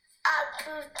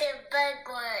Who's the big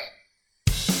one?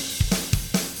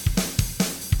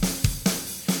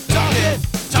 Talking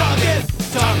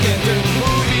through the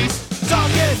movies.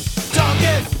 Talking through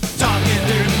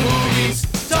the movies.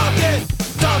 Talking through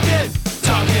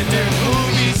the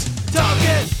movies. Talking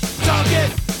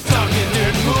through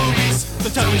the movies. So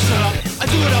tell me shut up, I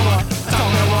do what I want, I talk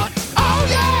what I want. Oh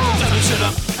yeah! Tell me shut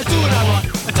up, I do what I want,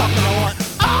 I talk what I want.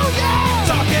 Oh yeah!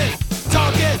 Talking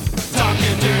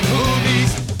through the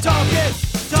movies. Talking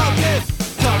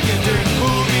through the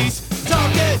movies.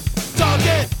 Talking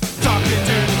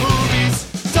through the movies.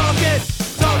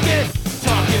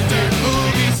 Talking through the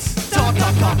movies. Talk.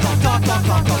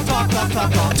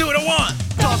 I do what I want.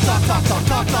 Talk. I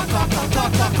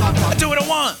do what I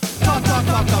want. I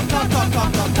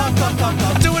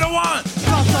do what I want.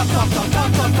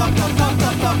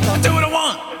 I do what I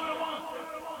want.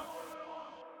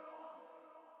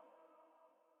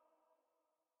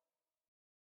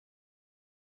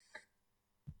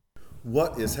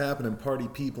 What is happening, party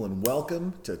people, and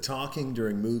welcome to Talking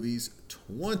During Movies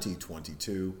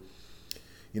 2022.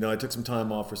 You know, I took some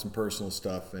time off for some personal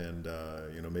stuff, and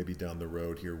maybe down the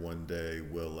road here one day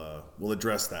we'll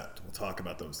address that. We'll talk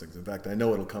about those things. In fact, I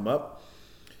know it'll come up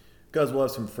because we'll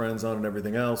have some friends on and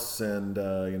everything else, and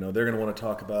they're going to want to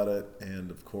talk about it.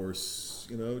 And of course,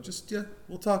 we'll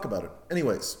talk about it.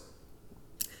 Anyways,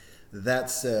 that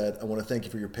said, I want to thank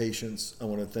you for your patience. I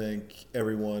want to thank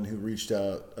everyone who reached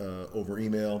out over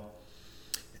email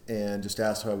and just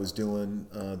asked how I was doing.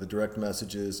 The direct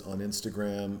messages on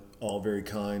Instagram, all very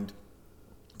kind.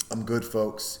 I'm good,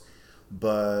 folks.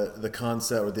 But the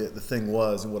concept or the thing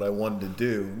was, and what I wanted to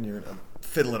do, I'm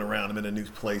fiddling around. I'm in a new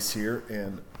place here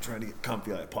and trying to get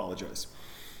comfy. I apologize.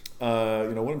 What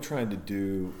I'm trying to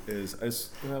do is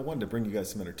I wanted to bring you guys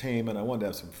some entertainment. I wanted to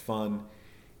have some fun.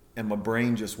 And my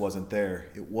brain just wasn't there.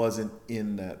 It wasn't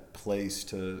in that place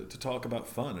to talk about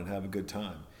fun and have a good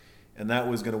time. And that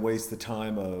was going to waste the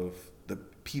time of the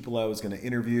people I was going to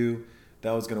interview.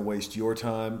 That was going to waste your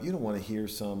time. You don't want to hear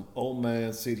some old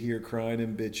man sit here crying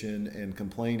and bitching and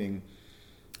complaining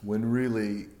when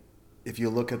really, if you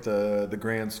look at the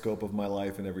grand scope of my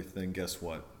life and everything, guess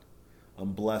what?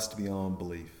 I'm blessed beyond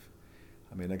belief.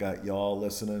 I mean, I got y'all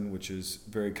listening, which is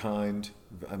very kind.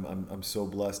 I'm so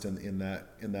blessed in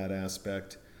that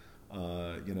aspect.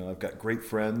 I've got great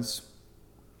friends.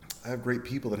 I have great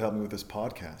people that help me with this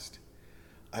podcast.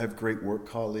 I have great work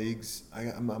colleagues.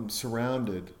 I'm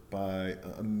surrounded by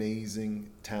amazing,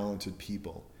 talented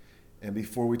people. And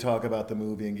before we talk about the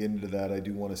movie and get into that, I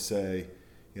do want to say,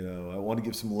 I want to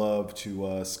give some love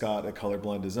to Scott at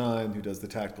Colorblind Design, who does the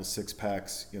tactical six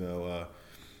packs.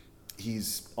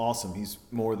 He's awesome. He's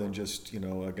more than just,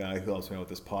 a guy who helps me out with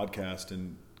this podcast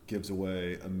and gives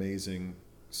away amazing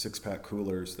six-pack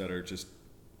coolers that are just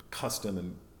custom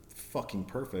and fucking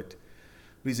perfect.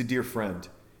 But he's a dear friend,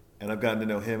 and I've gotten to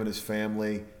know him and his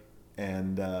family,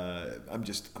 and I'm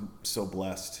so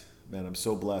blessed, man. I'm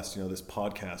so blessed. This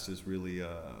podcast has really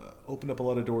opened up a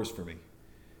lot of doors for me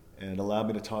and allowed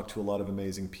me to talk to a lot of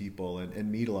amazing people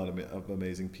and meet a lot of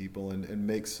amazing people and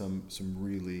make some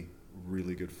really,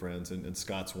 really good friends, and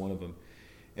Scott's one of them.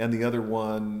 And the other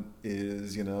one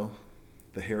is,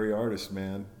 the hairy artist,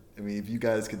 man. I mean, if you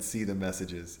guys could see the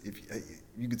messages, if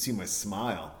you could see my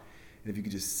smile, and if you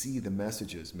could just see the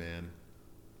messages, man.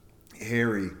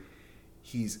 Harry,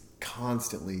 he's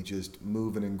constantly just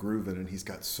moving and grooving, and he's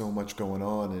got so much going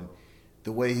on, and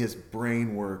the way his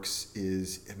brain works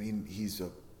is,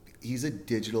 he's a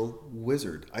digital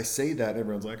wizard. I say that,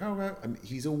 everyone's like, oh,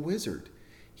 he's a wizard.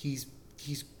 He's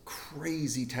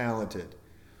crazy talented,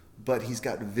 but he's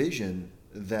got vision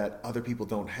that other people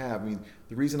don't have. I mean,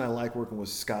 the reason I like working with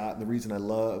Scott and the reason I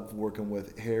love working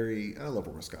with Harry, I love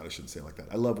working with Scott, I shouldn't say it like that.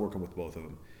 I love working with both of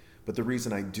them. But the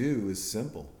reason I do is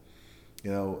simple.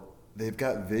 They've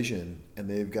got vision and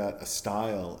they've got a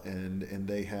style and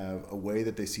they have a way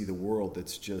that they see the world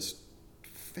that's just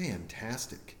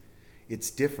fantastic.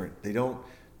 It's different. They don't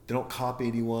copy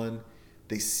anyone.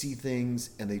 They see things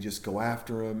and they just go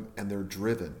after them, and they're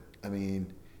driven. I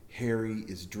mean, Harry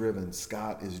is driven.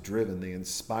 Scott is driven. They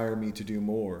inspire me to do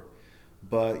more.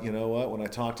 But you know what? When I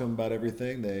talked to them about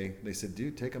everything, they said,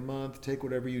 dude, take a month, take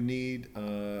whatever you need.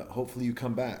 Hopefully you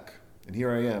come back. And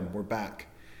here I am. We're back.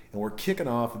 And we're kicking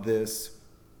off this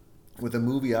with a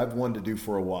movie I've wanted to do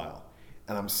for a while.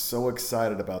 And I'm so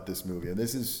excited about this movie. And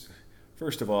this is,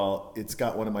 first of all, it's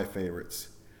got one of my favorites.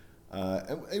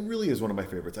 It really is one of my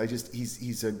favorites.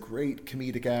 He's a great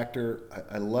comedic actor.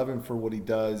 I love him for what he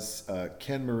does.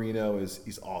 Ken Marino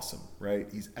he's awesome, right?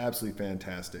 He's absolutely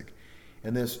fantastic.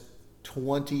 And this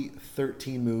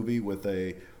 2013 movie with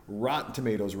a Rotten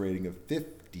Tomatoes rating of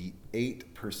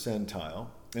 58 percentile,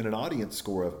 and an audience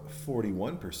score of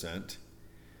 41%.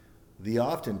 The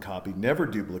often copied, never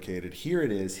duplicated. Here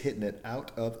it is, hitting it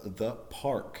out of the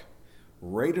park.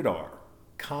 Rated R,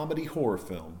 comedy horror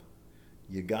film.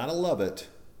 You gotta love it.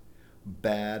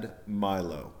 Bad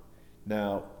Milo.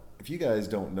 Now, if you guys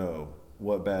don't know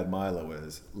what Bad Milo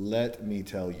is, let me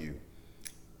tell you,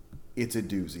 it's a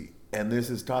doozy. And this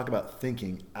is talk about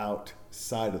thinking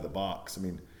outside of the box. I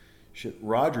mean, shit,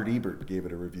 Roger Ebert gave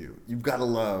it a review. You've got to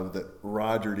love that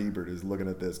Roger Ebert is looking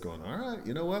at this going, all right,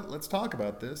 you know what? Let's talk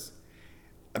about this.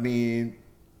 I mean,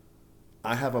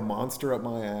 I have a monster up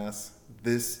my ass.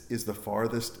 This is the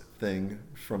farthest thing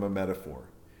from a metaphor.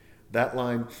 That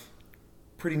line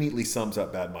pretty neatly sums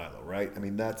up Bad Milo, right? I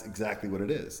mean, that's exactly what it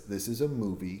is. This is a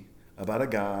movie about a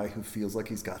guy who feels like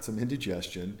he's got some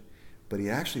indigestion, but he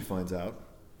actually finds out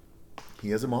he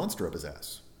has a monster up his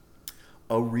ass.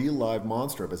 A real live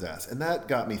monster up his ass. And that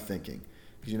got me thinking.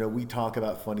 Because, you know, we talk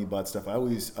about funny butt stuff. I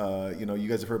always, you know, you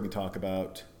guys have heard me talk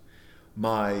about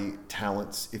my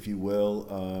talents, if you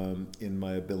will, in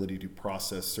my ability to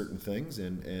process certain things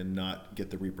and not get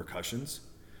the repercussions.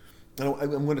 And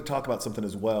I'm going to talk about something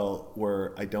as well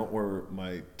where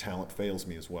my talent fails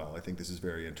me as well. I think this is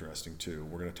very interesting too.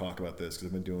 We're going to talk about this because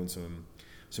I've been doing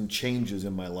some changes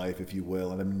in my life, if you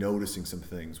will, and I'm noticing some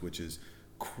things, which is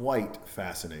quite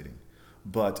fascinating.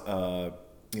 But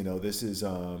you know, this is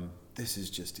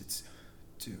just, it's,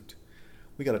 dude,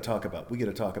 we got to talk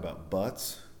about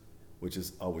butts, which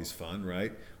is always fun,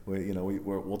 right?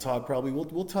 We'll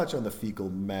touch on the fecal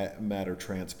matter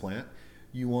transplant.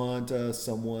 You want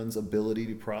someone's ability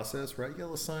to process, right?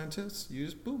 Yellow scientists, you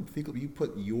just boom, fecal. You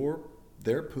put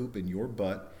their poop in your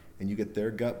butt, and you get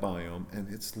their gut biome, and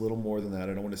it's a little more than that.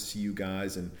 I don't want to see you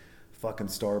guys in fucking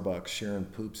Starbucks sharing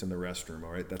poops in the restroom.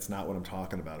 All right, that's not what I'm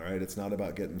talking about. All right, it's not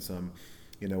about getting some,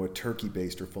 you know, a turkey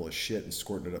baster full of shit and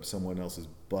squirting it up someone else's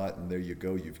butt, and there you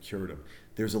go, you've cured them.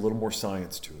 There's a little more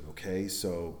science to it, okay?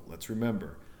 So let's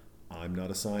remember, I'm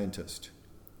not a scientist.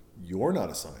 You're not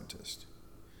a scientist.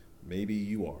 Maybe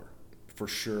you are. For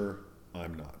sure,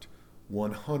 I'm not.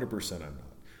 100% I'm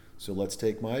not. So let's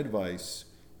take my advice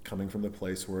coming from the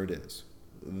place where it is,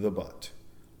 the butt,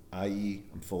 i.e.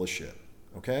 I'm full of shit,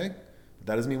 okay? But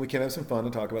that doesn't mean we can't have some fun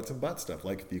and talk about some butt stuff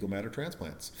like fecal matter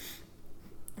transplants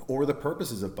or the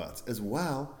purposes of butts as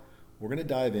well. We're going to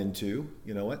dive into,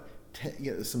 you know what,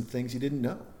 some things you didn't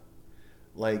know.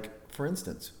 Like, for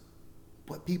instance,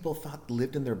 what people thought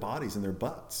lived in their bodies and their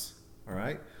butts, all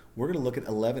right? We're going to look at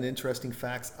 11 interesting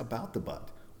facts about the butt.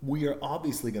 We are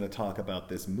obviously going to talk about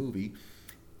this movie,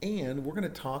 and we're going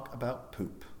to talk about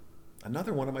poop.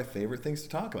 Another one of my favorite things to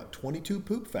talk about, 22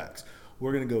 poop facts.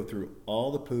 We're going to go through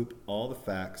all the poop, all the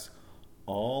facts,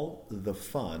 all the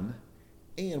fun,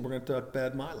 and we're going to talk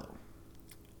Bad Milo.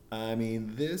 I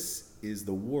mean, this is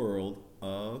the world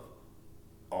of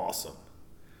awesome.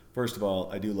 First of all,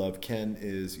 I do love Ken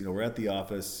is, you know, we're at the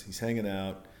office, he's hanging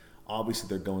out. Obviously,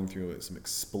 they're going through some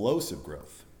explosive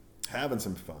growth, having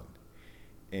some fun.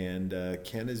 And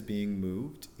Ken is being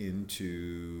moved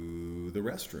into the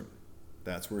restroom.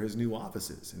 That's where his new office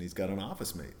is, and he's got an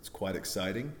office mate. It's quite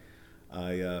exciting.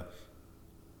 I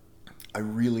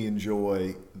really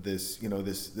enjoy this, you know,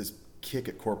 this kick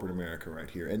at corporate America right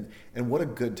here, and what a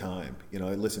good time. You know,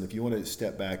 listen, if you want to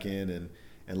step back in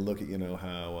and look at, you know,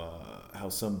 how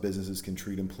some businesses can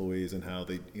treat employees and how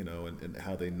they, you know, and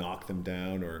how they knock them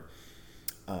down or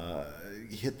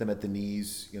hit them at the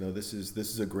knees. You know, this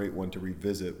is a great one to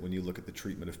revisit when you look at the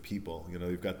treatment of people. You know,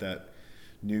 you've got that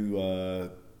new, I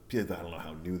don't know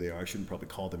how new they are. I shouldn't probably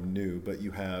call them new, but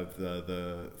you have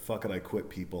the fuck it, I quit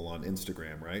people on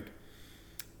Instagram, right?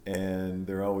 And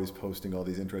they're always posting all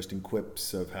these interesting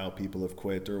quips of how people have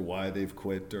quit or why they've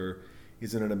quit, or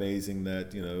isn't it amazing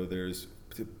that, you know, there's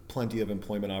plenty of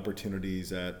employment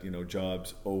opportunities at, you know,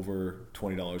 jobs over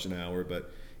 $20 an hour,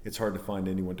 but it's hard to find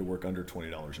anyone to work under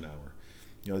 $20 an hour.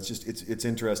 You know, it's just, it's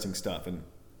interesting stuff. And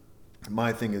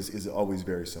my thing is always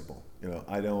very simple. You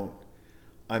know,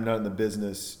 I'm not in the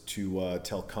business to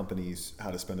tell companies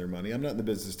how to spend their money. I'm not in the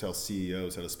business to tell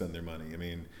CEOs how to spend their money. I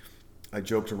mean, I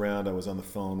joked around, I was on the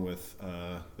phone with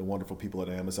the wonderful people at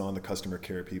Amazon, the customer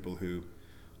care people who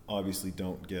obviously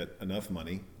don't get enough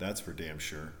money. That's for damn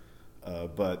sure.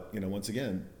 But, you know, once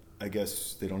again, I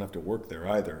guess they don't have to work there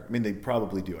either. I mean, they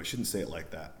probably do. I shouldn't say it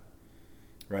like that,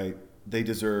 right? They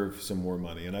deserve some more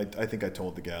money. And I think I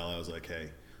told the gal, I was like,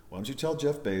 hey, why don't you tell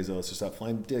Jeff Bezos to stop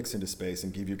flying dicks into space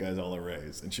and give you guys all a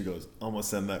raise? And she goes, I'm going to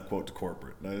send that quote to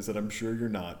corporate. And I said, I'm sure you're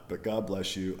not, but God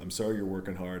bless you. I'm sorry you're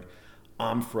working hard.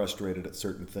 I'm frustrated at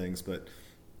certain things, but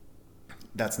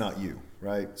that's not you,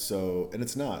 right? So, and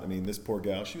it's not. I mean, this poor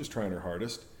gal, she was trying her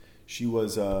hardest. She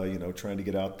was, you know, trying to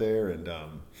get out there, and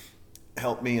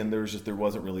help me, and there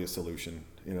wasn't really a solution.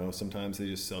 You know, sometimes they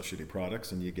just sell shitty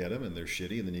products, and you get them, and they're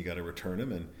shitty, and then you got to return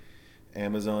them, and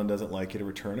Amazon doesn't like you to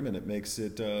return them, and it makes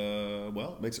it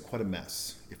quite a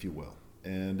mess, if you will.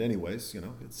 And anyways, you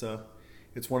know,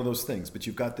 it's one of those things. But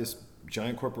you've got this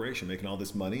giant corporation making all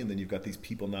this money, and then you've got these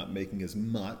people not making as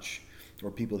much,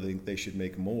 or people think they should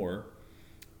make more.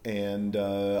 And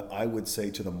I would say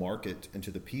to the market and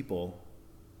to the people,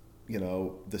 you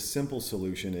know, the simple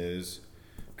solution is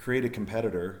create a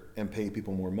competitor and pay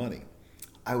people more money.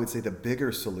 I would say the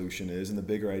bigger solution is, and the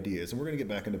bigger idea is, and we're going to get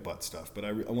back into butt stuff, but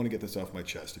I want to get this off my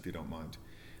chest if you don't mind.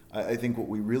 I think what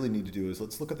we really need to do is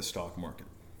let's look at the stock market.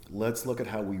 Let's look at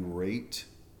how we rate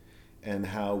and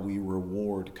how we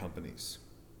reward companies.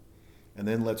 And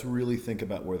then let's really think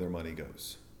about where their money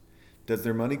goes. Does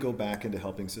their money go back into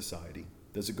helping society?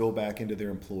 Does it go back into their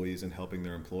employees and helping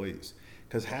their employees?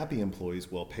 Because happy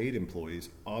employees, well-paid employees,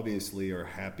 obviously are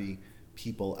happy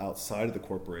people outside of the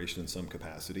corporation in some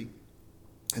capacity,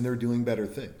 and they're doing better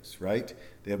things, right?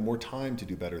 They have more time to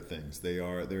do better things.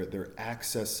 They're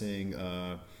accessing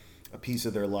a piece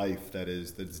of their life that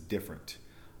is different,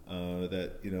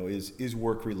 that, you know, is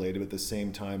work related, but at the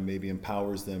same time maybe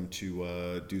empowers them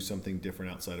to do something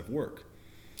different outside of work.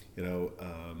 You know,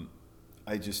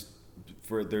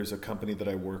 there's a company that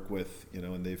I work with, you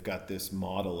know, and they've got this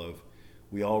model of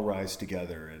we all rise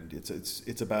together, and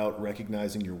it's about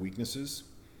recognizing your weaknesses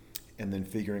and then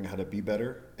figuring out how to be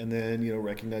better, and then, you know,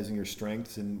 recognizing your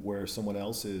strengths, and where someone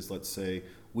else is, let's say,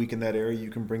 weak in that area, you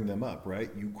can bring them up, right?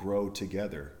 You grow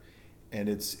together, and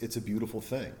it's a beautiful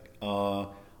thing.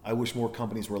 I wish more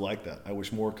companies were like that. I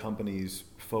wish more companies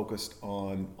focused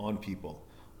on people,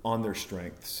 on their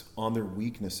strengths, on their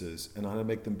weaknesses, and on how to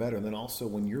make them better. And then also,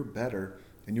 when you're better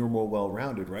and you're more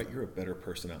well-rounded, right, you're a better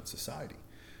person out in society.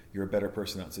 You're a better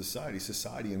person out in society.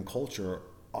 Society and culture are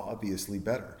obviously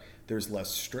better. There's less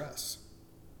stress.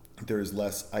 There's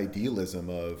less idealism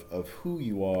of who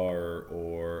you are,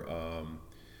 or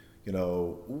you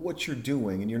know, what you're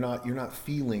doing, and you're not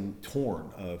feeling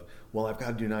torn of, well, I've got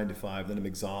to do 9 to 5, then I'm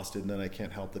exhausted, and then I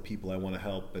can't help the people I want to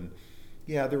help. And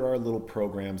yeah, there are little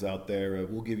programs out there.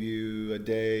 We'll give you a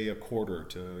day, a quarter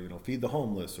to, you know, feed the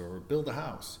homeless or build a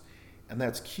house, and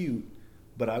that's cute.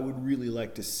 But I would really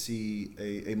like to see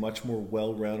a much more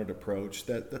well-rounded approach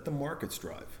that the markets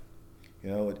drive. You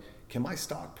know, can my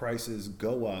stock prices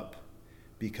go up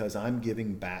because I'm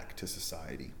giving back to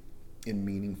society in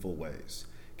meaningful ways?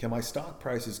 Can my stock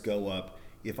prices go up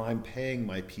if I'm paying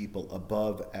my people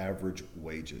above average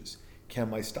wages? Can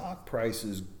my stock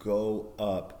prices go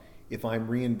up if I'm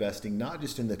reinvesting not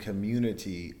just in the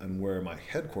community and where my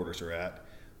headquarters are at,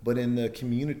 but in the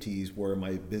communities where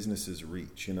my businesses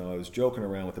reach? You know, I was joking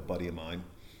around with a buddy of mine.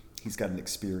 He's got an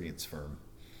experience firm.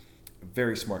 A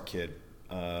very smart kid.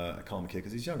 I call him a kid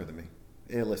because he's younger than me.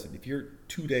 Hey, listen, if you're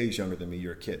 2 days younger than me,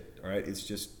 you're a kid, all right?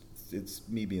 It's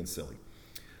me being silly.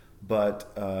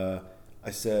 But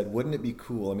I said, wouldn't it be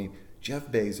cool? I mean, Jeff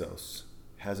Bezos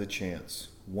has a chance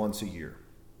once a year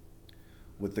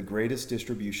with the greatest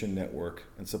distribution network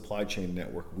and supply chain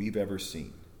network we've ever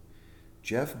seen.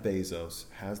 Jeff Bezos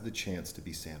has the chance to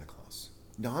be Santa Claus.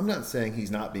 Now, I'm not saying he's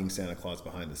not being Santa Claus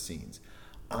behind the scenes.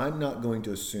 I'm not going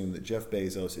to assume that Jeff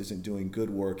Bezos isn't doing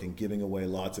good work and giving away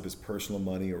lots of his personal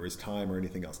money or his time or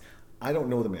anything else. I don't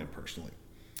know the man personally.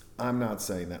 I'm not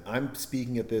saying that. I'm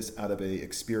speaking at this out of a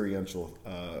experiential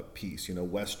piece. You know,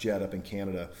 WestJet up in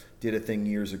Canada did a thing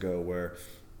years ago where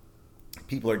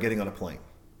people are getting on a plane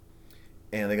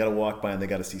and they got to walk by and they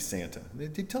got to see Santa.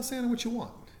 They tell Santa what you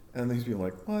want. And these people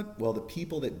are like, what? Well, the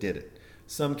people that did it,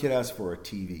 some kid asked for a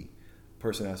TV. A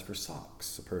person asked for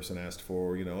socks. A person asked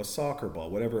for, you know, a soccer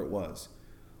ball, whatever it was.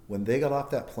 When they got off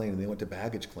that plane and they went to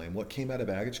baggage claim, what came out of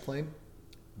baggage claim?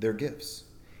 Their gifts.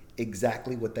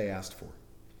 Exactly what they asked for.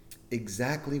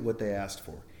 Exactly what they asked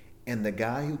for. And the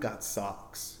guy who got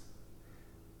socks,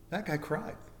 that guy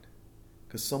cried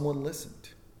because someone listened.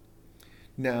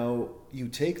 Now, you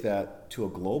take that to a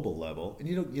global level, and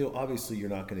you know, obviously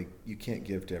you can't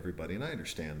give to everybody, and I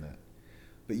understand that.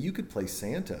 But you could play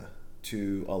Santa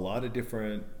to a lot of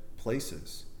different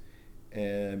places,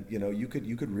 and you know, you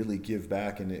could really give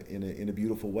back in a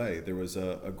beautiful way. There was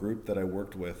a group that I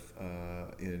worked with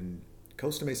in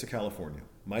Costa Mesa, California,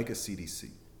 Micah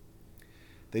CDC.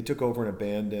 They took over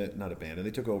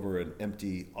they took over an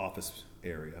empty office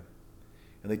area,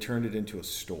 and they turned it into a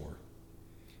store.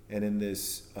 And in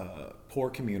this poor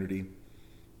community,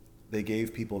 they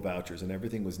gave people vouchers, and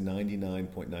everything was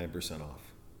 99.9%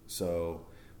 off. So,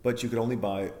 but you could only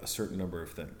buy a certain number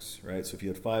of things, right? So if you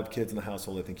had 5 kids in the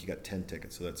household, I think you got 10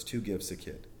 tickets. So that's 2 gifts a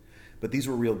kid. But these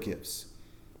were real gifts.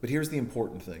 But here's the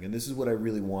important thing, and this is what I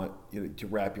really want you to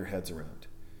wrap your heads around.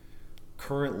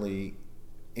 currently,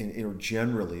 or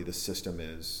generally, the system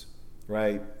is,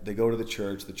 right? They go to the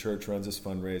church runs this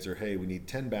fundraiser. Hey, we need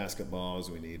 10 basketballs,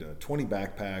 we need 20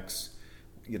 backpacks,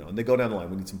 and they go down the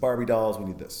line. We need some Barbie dolls, we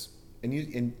need this.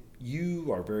 And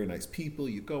you are very nice people.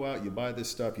 You go out, you buy this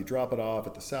stuff, you drop it off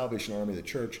at the Salvation Army, the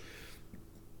church,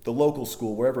 the local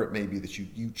school, wherever it may be that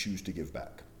you choose to give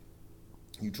back.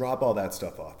 You drop all that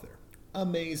stuff off there.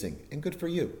 Amazing, and good for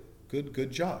you.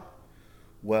 Good job.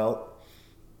 Well,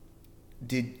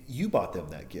 you bought them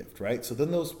that gift, right? So then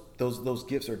those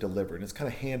gifts are delivered, and it's kind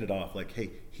of handed off like,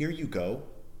 hey, here you go.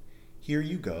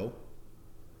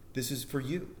 This is for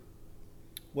you.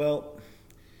 Well,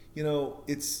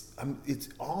 it's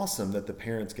awesome that the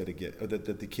parents get a gift, or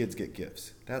that the kids get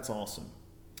gifts. That's awesome.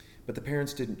 But the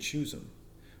parents didn't choose them,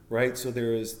 right? So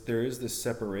there is this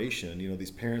separation.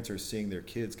 These parents are seeing their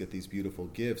kids get these beautiful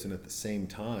gifts, and at the same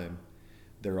time,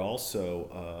 they're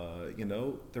also,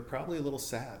 they're probably a little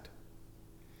sad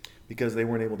because they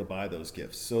weren't able to buy those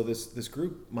gifts. So this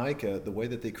group, Micah, the way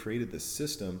that they created this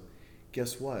system,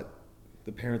 guess what?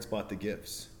 The parents bought the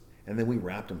gifts, and then we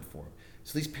wrapped them for them.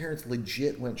 So these parents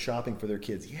legit went shopping for their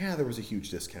kids. Yeah, there was a huge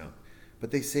discount,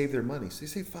 but they saved their money. So they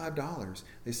saved $5,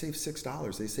 they saved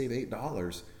 $6, they saved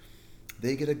 $8.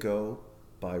 They get to go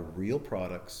buy real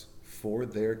products for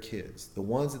their kids, the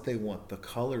ones that they want, the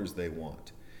colors they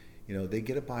want. They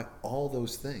get to buy all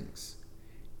those things.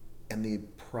 And the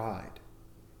pride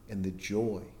and the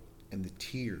joy and the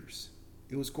tears,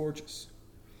 it was gorgeous.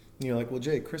 Like, well,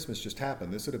 Jay, Christmas just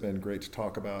happened. This would have been great to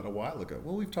talk about a while ago.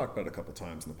 Well, we've talked about it a couple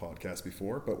times in the podcast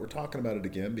before, but we're talking about it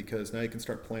again because now you can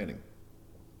start planning.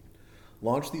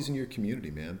 Launch these in your community,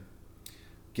 man.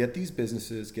 Get these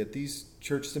businesses, get these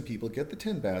churches and people, get the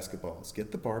 10 basketballs,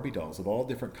 get the Barbie dolls of all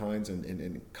different kinds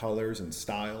and colors and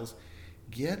styles.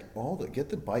 Get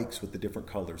the bikes with the different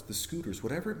colors, the scooters,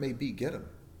 whatever it may be, get them.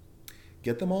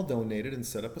 Get them all donated and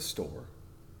set up a store.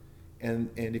 And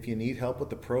if you need help with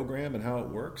the program and how it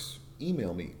works,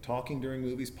 email me,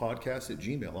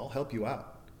 talkingduringmoviespodcast@gmail.com. I'll help you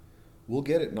out. We'll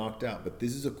get it knocked out, but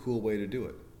this is a cool way to do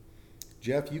it.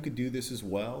 Jeff, you could do this as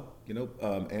well.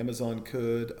 Amazon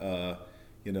could,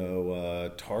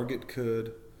 Target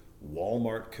could,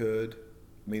 Walmart could.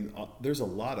 There's a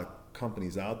lot of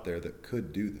companies out there that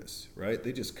could do this, right?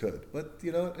 They just could. But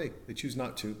hey, they choose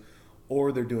not to,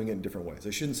 or they're doing it in different ways. I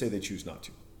shouldn't say they choose not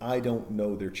to. I don't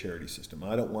know their charity system.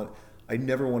 I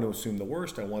never want to assume the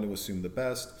worst. I want to assume the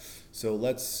best. So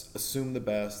let's assume the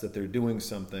best, that they're doing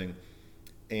something.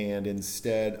 And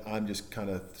instead, I'm just kind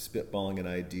of spitballing an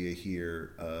idea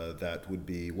here that would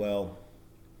be,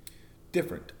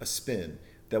 different, a spin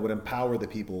that would empower the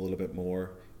people a little bit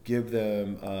more, give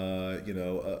them,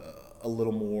 a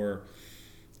little more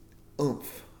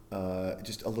oomph,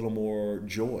 just a little more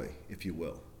joy, if you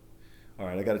will. All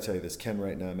right, I got to tell you this. Ken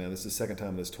right now, man, this is the second time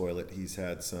in this toilet. He's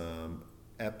had some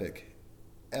epic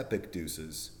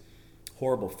deuces,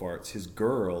 horrible farts. His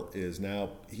girl is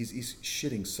now, he's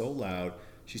shitting so loud,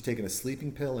 she's taken a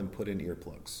sleeping pill and put in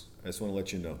earplugs. I just want to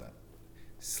let you know that.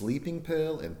 Sleeping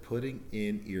pill and putting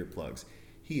in earplugs.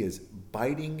 He is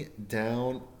biting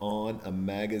down on a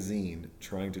magazine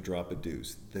trying to drop a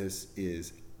deuce. This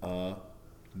is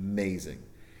amazing.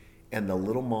 And the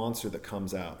little monster that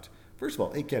comes out. First of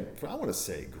all, hey Ken, I want to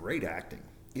say, great acting.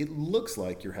 It looks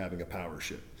like you're having a power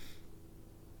ship.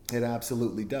 It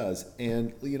absolutely does.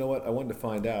 And you know what? I wanted to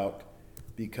find out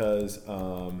because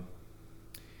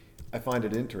I find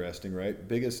it interesting, right?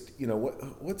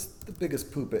 What's the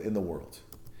biggest poopa in the world?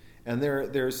 And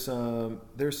there's some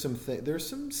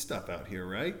stuff out here,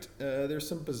 right? There's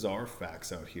some bizarre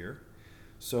facts out here.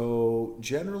 So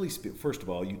generally, first of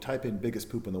all, you type in biggest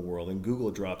poop in the world, and Google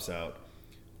drops out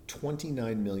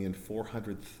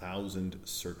 29,400,000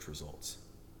 search results.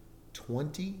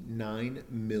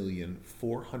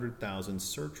 29,400,000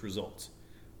 search results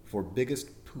for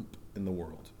biggest poop in the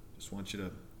world. Just want you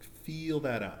to feel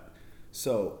that out.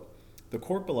 So the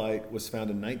Corpulite was found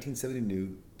in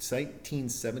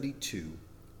 1972.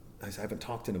 I haven't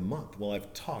talked in a month. Well,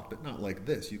 I've talked, but not like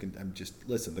this.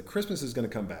 Listen, the Christmas is going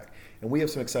to come back, and we have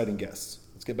some exciting guests.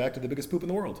 Let's get back to the biggest poop in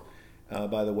the world.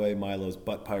 By the way, Milo's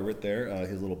butt pirate there,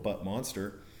 his little butt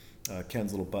monster,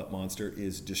 Ken's little butt monster,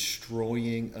 is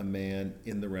destroying a man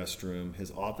in the restroom,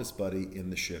 his office buddy in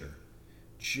the shitter.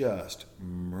 Just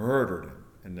murdered him.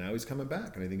 And now he's coming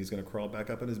back, and I think he's going to crawl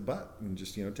back up in his butt and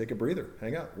just, take a breather.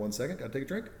 Hang out 1 second, got to take a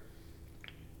drink.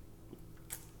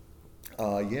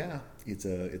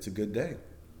 It's a good day.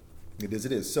 It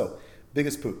is. So,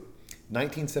 biggest poop.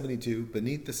 1972,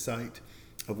 beneath the site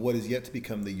of what is yet to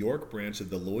become the York branch of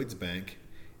the Lloyds Bank,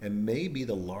 and may be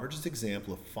the largest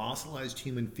example of fossilized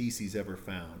human feces ever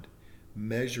found,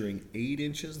 measuring 8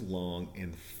 inches long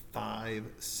and 5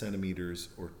 centimeters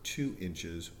or 2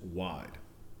 inches wide.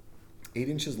 8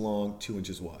 inches long, 2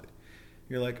 inches wide.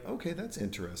 You're like, okay, that's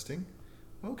interesting.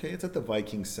 Okay, it's at the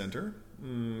Viking Center.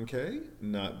 Okay,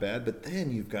 not bad. But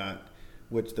then you've got,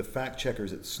 which the fact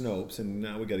checkers at Snopes, and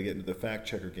now we got to get into the fact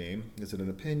checker game. Is it an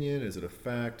opinion? Is it a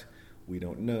fact? We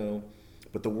don't know.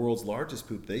 But the world's largest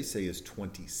poop, they say, is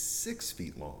 26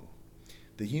 feet long.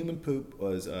 The human poop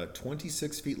was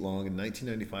 26 feet long in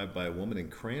 1995 by a woman in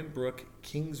Cranbrook,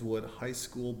 Kingswood High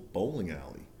School bowling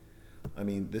alley. I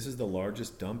mean, this is the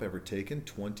largest dump ever taken,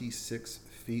 26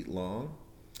 feet long.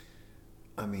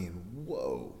 I mean,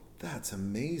 whoa, that's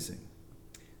amazing.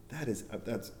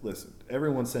 Listen,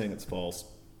 everyone's saying it's false.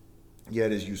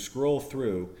 Yet as you scroll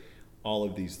through all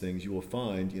of these things, you will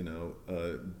find,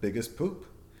 biggest poo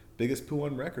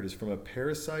on record is from a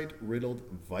parasite-riddled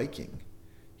Viking.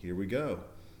 Here we go.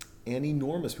 An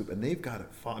enormous poop. And they've got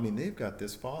it, they've got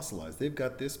this fossilized. They've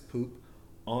got this poop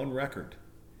on record.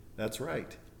 That's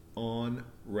right, on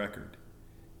record.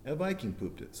 A Viking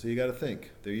pooped it. So you got to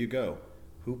think, there you go.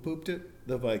 Who pooped it?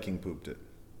 The Viking pooped it.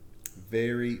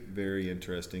 Very, very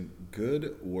interesting.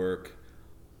 Good work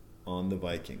on the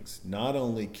Vikings. Not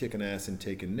only kicking ass and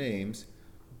taking names,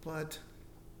 but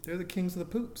they're the kings of the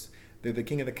poops. They're the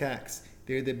king of the cacks.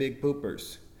 They're the big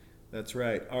poopers. That's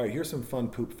right. All right, here's some fun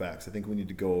poop facts I think we need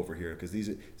to go over here because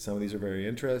some of these are very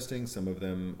interesting. Some of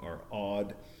them are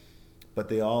odd. But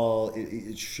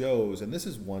it shows, and this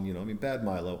is one, Bad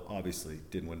Milo obviously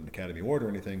didn't win an Academy Award or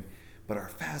anything, but our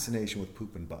fascination with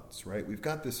poop and butts, right? We've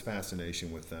got this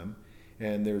fascination with them,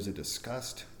 and there's a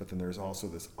disgust, but then there's also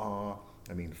this awe.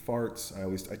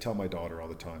 Farts, I tell my daughter all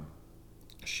the time,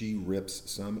 she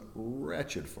rips some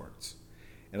wretched farts.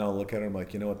 And I'll look at her and I'm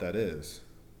like, you know what that is?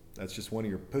 That's just one of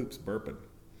your poops burping.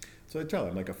 So I tell her,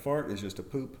 I'm like, a fart is just a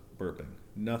poop burping,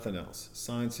 nothing else.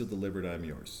 Signed, sealed, delivered, I'm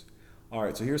yours. All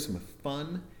right, so here's some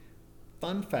fun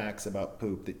facts about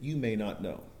poop that you may not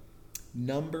know.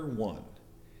 Number 1,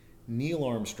 Neil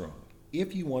Armstrong.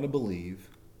 If you want to believe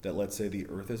that, let's say, the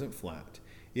Earth isn't flat,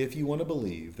 if you want to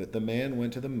believe that the man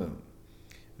went to the moon,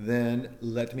 then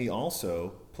let me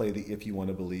also play the if you want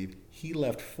to believe he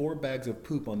left 4 bags of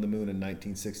poop on the moon in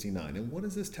 1969. And what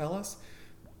does this tell us?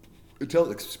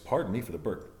 Pardon me for the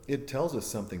burp. It tells us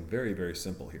something very, very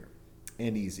simple here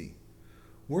and easy.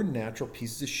 We're natural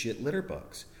pieces of shit litter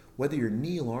bugs. Whether you're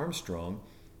Neil Armstrong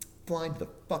flying to the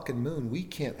fucking moon, we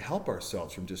can't help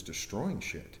ourselves from just destroying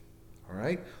shit. All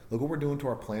right? Look what we're doing to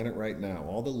our planet right now.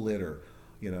 All the litter.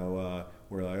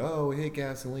 We're like, oh, hey,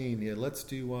 gasoline. Yeah, let's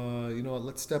do,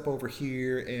 let's step over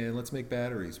here and let's make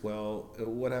batteries. Well,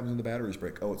 what happens when the batteries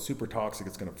break? Oh, it's super toxic.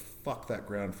 It's going to fuck that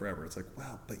ground forever. It's like,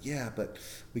 well, but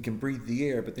we can breathe the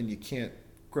air, but then you can't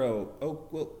grow. Oh,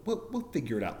 well, we'll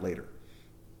figure it out later.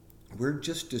 We're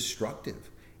just destructive,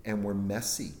 and we're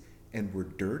messy, and we're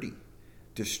dirty.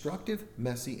 Destructive,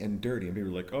 messy, and dirty. And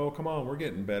people are like, oh, come on, we're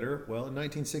getting better. Well, in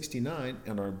 1969,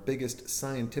 and our biggest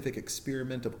scientific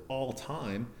experiment of all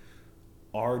time,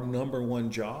 our number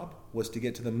 1 job was to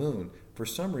get to the moon. For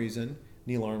some reason,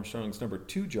 Neil Armstrong's number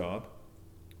 2 job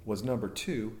was number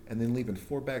 2, and then leaving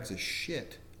 4 bags of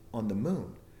shit on the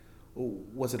moon.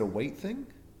 Was it a weight thing?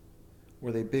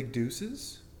 Were they big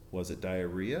deuces? Was it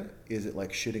diarrhea? Is it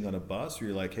like shitting on a bus? Where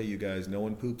you're like, hey, you guys, no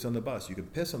one poops on the bus. You can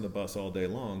piss on the bus all day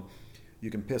long. You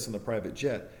can piss on the private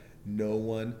jet. No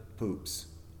one poops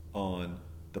on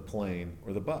the plane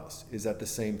or the bus. Is that the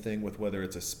same thing with whether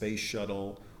it's a space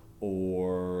shuttle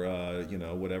or,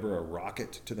 whatever, a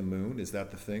rocket to the moon? Is that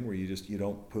the thing where you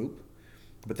don't poop?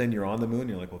 But then you're on the moon,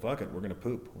 you're like, well, fuck it, we're going to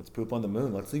poop. Let's poop on the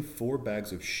moon. Let's leave 4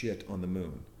 bags of shit on the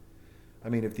moon.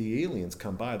 If the aliens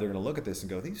come by, they're going to look at this and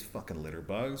go, these fucking litter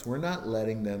bugs, we're not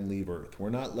letting them leave Earth.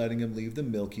 We're not letting them leave the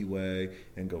Milky Way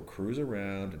and go cruise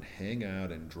around and hang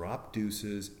out and drop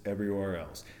deuces everywhere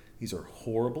else. These are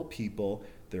horrible people.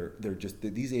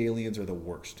 These aliens are the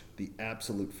worst, the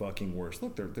absolute fucking worst.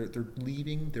 Look, they're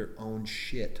leaving their own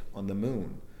shit on the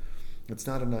moon. It's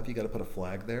not enough. You got to put a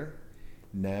flag there.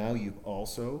 Now you've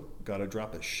also got to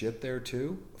drop a shit there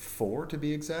too. 4 to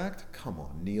be exact. Come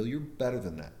on, Neil, you're better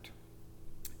than that.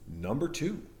 Number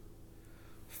 2,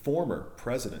 former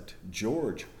President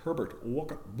George Herbert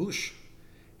Walker Bush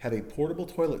had a portable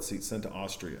toilet seat sent to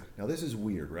Austria. Now this is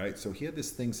weird, right? So he had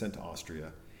this thing sent to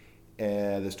Austria,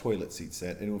 this toilet seat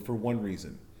set, and for one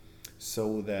reason,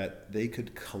 so that they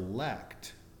could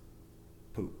collect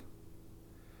poop,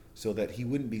 so that he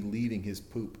wouldn't be leaving his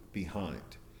poop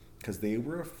behind, because they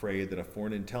were afraid that a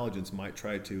foreign intelligence might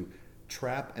try to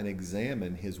trap and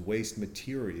examine his waste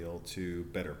material to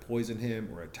better poison him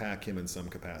or attack him in some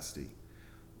capacity.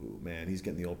 Ooh, man, he's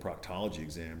getting the old proctology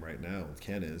exam right now.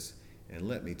 Ken is. And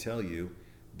let me tell you,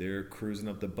 they're cruising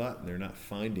up the butt and they're not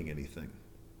finding anything.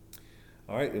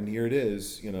 All right, and here it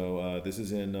is. This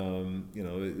is in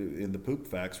in the poop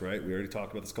facts, right? We already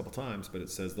talked about this a couple times, but it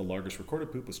says the largest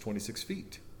recorded poop was 26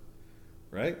 feet,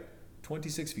 right?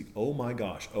 26 feet. Oh my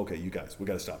gosh. Okay, you guys, we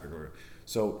got to stop here.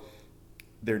 So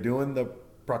they're doing the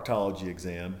proctology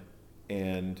exam,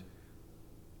 and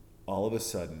all of a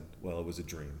sudden, well, it was a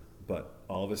dream, but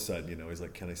all of a sudden, he's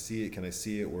like, can I see it? Can I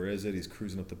see it? Where is it? He's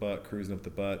cruising up the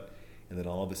butt. And then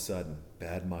all of a sudden,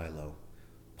 Bad Milo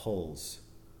pulls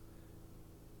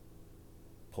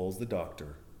the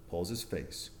doctor, pulls his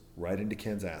face right into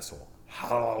Ken's asshole,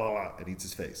 and eats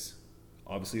his face.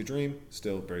 Obviously a dream,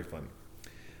 still very funny.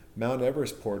 Mount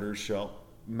Everest porters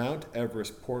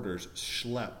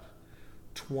schlep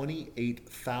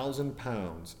 28,000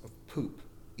 pounds of poop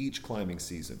each climbing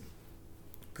season.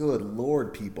 Good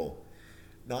Lord, people.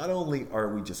 Not only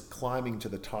are we just climbing to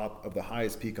the top of the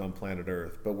highest peak on planet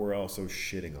Earth, but we're also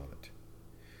shitting on it.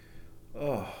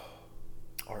 Oh,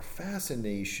 our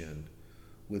fascination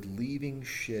with leaving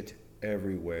shit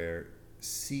everywhere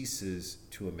ceases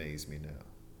to amaze me now.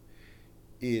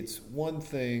 It's one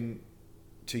thing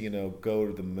to, go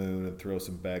to the moon and throw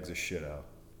some bags of shit out.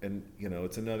 And,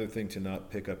 it's another thing to not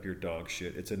pick up your dog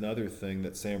shit. It's another thing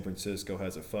that San Francisco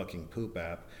has a fucking poop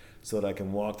app so that I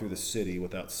can walk through the city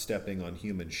without stepping on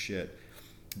human shit.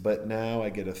 But now I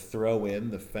get to throw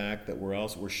in the fact that we're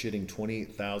shitting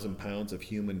 28,000 pounds of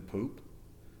human poop.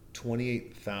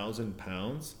 28,000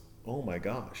 pounds? Oh my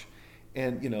gosh.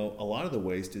 And, a lot of the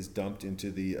waste is dumped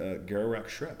into the Garawak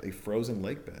Shrep, a frozen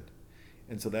lake bed.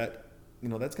 And so that,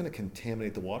 that's going to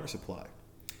contaminate the water supply.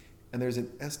 And there's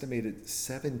an estimated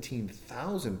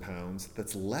 17,000 pounds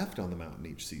that's left on the mountain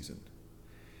each season.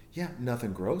 Yeah,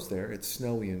 nothing grows there. It's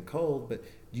snowy and cold, but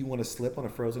do you want to slip on a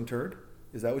frozen turd?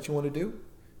 Is that what you want to do?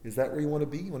 Is that where you want to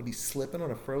be? You want to be slipping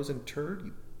on a frozen turd?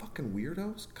 You fucking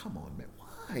weirdos? Come on, man.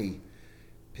 Why?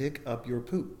 Pick up your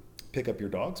poop. Pick up your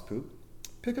dog's poop.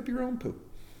 Pick up your own poop.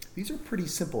 These are pretty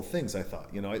simple things, I thought.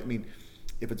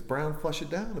 If it's brown, flush it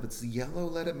down. If it's yellow,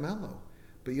 let it mellow.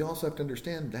 But you also have to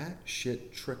understand that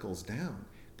shit trickles down.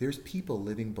 There's people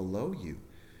living below you.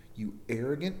 You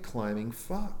arrogant climbing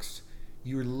fox.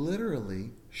 You're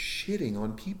literally shitting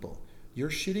on people. You're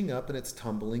shitting up and it's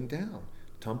tumbling down.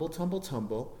 Tumble, tumble,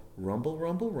 tumble. Rumble,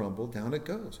 rumble, rumble. Down it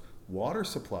goes. Water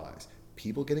supplies.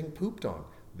 People getting pooped on.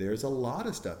 There's a lot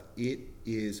of stuff. It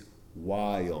is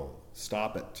wild.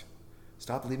 Stop it.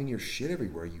 Stop leaving your shit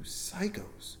everywhere, you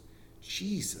psychos.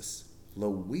 Jesus.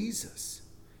 Louises.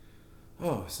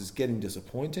 Oh, this is getting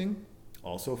disappointing.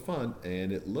 Also fun.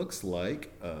 And it looks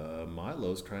like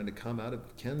Milo's trying to come out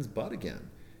of Ken's butt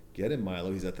again. Get him,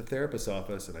 Milo. He's at the therapist's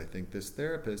office, and I think this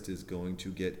therapist is going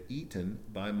to get eaten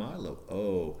by Milo.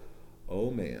 Oh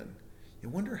man. You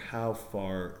wonder how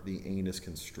far the anus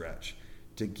can stretch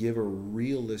to give a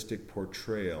realistic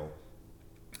portrayal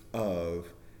of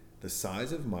the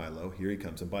size of Milo. Here he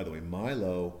comes. And by the way,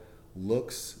 Milo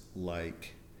looks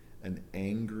like an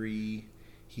angry...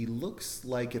 He looks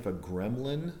like if a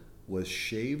gremlin was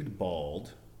shaved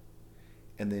bald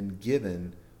and then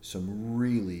given some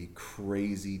really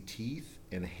crazy teeth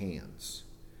and hands.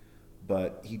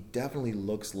 But he definitely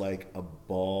looks like a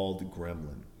bald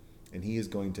gremlin. And he is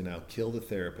going to now kill the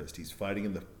therapist. He's fighting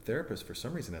him. The therapist, for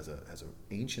some reason, has an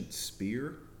ancient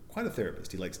spear. Quite a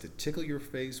therapist. He likes to tickle your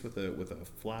face with a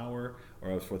flower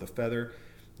or with a feather.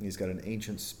 And he's got an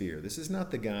ancient spear. This is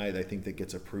not the guy that I think that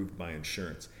gets approved by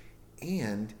insurance.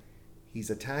 And he's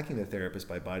attacking the therapist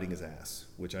by biting his ass,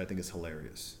 which I think is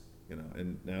hilarious.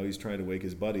 And now he's trying to wake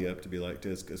his buddy up to be like, to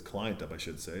his client up, I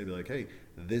should say, be like, hey,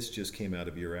 this just came out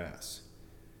of your ass.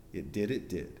 It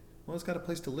did. Well, it's got a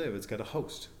place to live. It's got a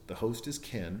host. The host is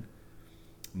Ken.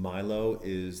 Milo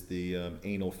is the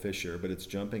anal fisher, but it's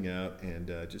jumping out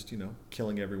and just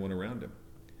killing everyone around him.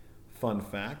 Fun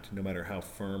fact, no matter how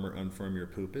firm or unfirm your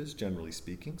poop is, generally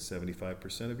speaking,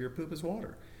 75% of your poop is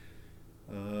water.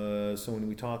 So when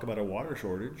we talk about a water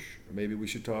shortage, maybe we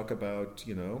should talk about,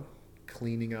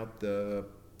 cleaning out the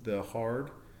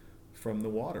hard from the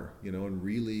water, and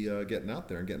really getting out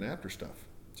there and getting after stuff.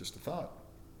 Just a thought.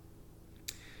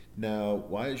 Now,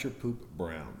 why is your poop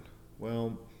brown?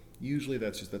 Well, usually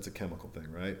that's a chemical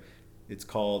thing, right? It's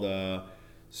called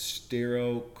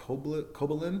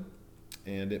stercobilin,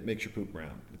 and it makes your poop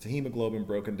brown. It's a hemoglobin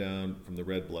broken down from the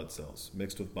red blood cells,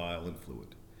 mixed with bile and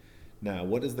fluid. Now,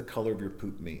 what does the color of your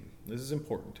poop mean? This is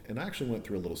important. And I actually went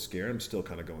through a little scare. I'm still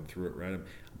kind of going through it, right? I'm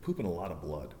pooping a lot of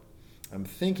blood. I'm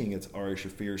thinking it's Ari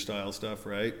Shaffir style stuff,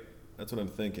 right? That's what I'm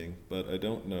thinking, but I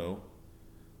don't know.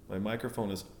 My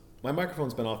microphone's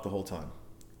been off the whole time.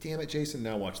 Damn it, Jason,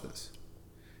 now watch this.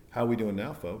 How are we doing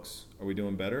now, folks? Are we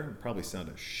doing better? Probably sound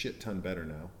a shit ton better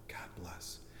now. God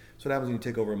bless. So what happens when you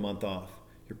take over a month off?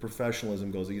 Your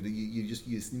professionalism goes, you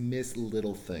just miss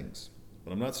little things.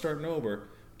 But I'm not starting over.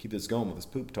 Keep this going with this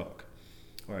poop talk.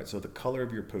 All right, so the color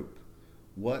of your poop.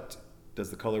 What does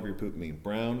the color of your poop mean?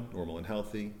 Brown, normal and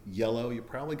healthy. Yellow, you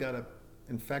probably got an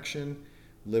infection,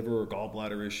 liver or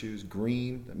gallbladder issues.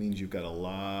 Green, that means you've got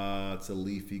lots of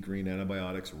leafy green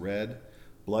antibiotics. Red,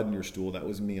 blood in your stool. That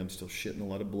was me. I'm still shitting a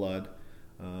lot of blood.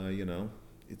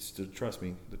 It's trust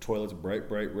me, the toilet's bright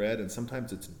red, and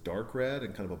sometimes it's dark red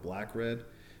and kind of a black red.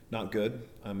 Not good,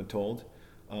 I'm told.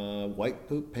 White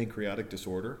poop, pancreatic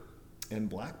disorder, and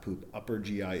black poop, upper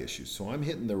GI issues. So I'm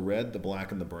hitting the red, the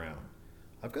black, and the brown.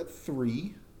 I've got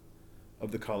 3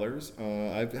 of the colors.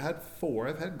 I've had 4.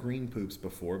 I've had green poops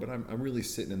before, but I'm really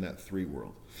sitting in that 3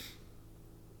 world.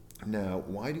 Now,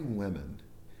 why do women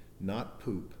not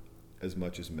poop as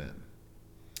much as men?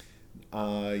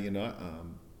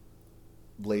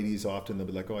 Ladies often, they'll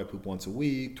be like, oh, I poop once a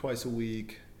week, twice a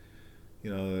week.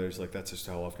 There's like, that's just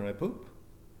how often I poop.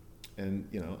 And,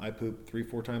 I poop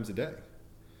 3-4 times a day.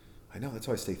 I know, that's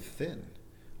why I stay thin.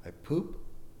 I poop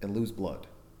and lose blood.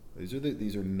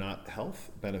 These are not health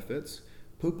benefits.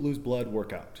 Poop, lose blood,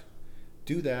 work out.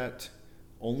 Do that.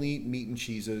 Only eat meat and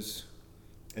cheeses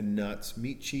and nuts.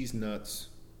 Meat, cheese, nuts.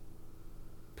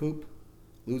 Poop,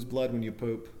 lose blood when you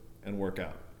poop, and work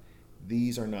out.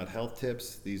 These are not health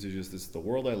tips. These are just, this is the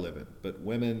world I live in. But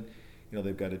women,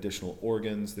 they've got additional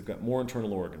organs. They've got more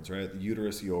internal organs, right? The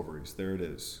uterus, the ovaries. There it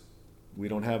is. We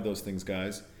don't have those things,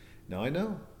 guys. Now I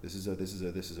know this is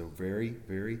a very,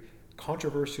 very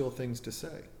controversial things to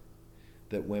say,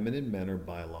 that women and men are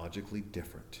biologically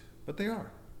different, but they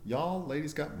are. Y'all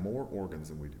ladies got more organs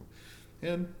than we do.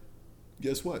 And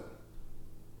guess what?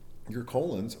 Your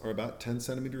colons are about 10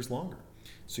 centimeters longer.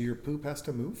 So your poop has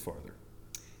to move farther.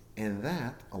 And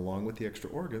that, along with the extra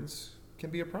organs, can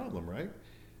be a problem, right?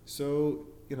 So,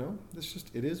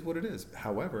 it is what it is.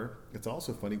 However, it's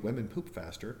also funny, women poop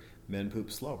faster, men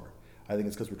poop slower. I think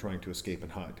it's because we're trying to escape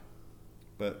and hide.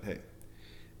 But hey,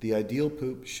 the ideal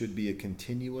poop should be a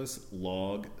continuous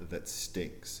log that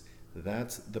stinks.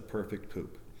 That's the perfect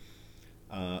poop.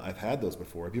 I've had those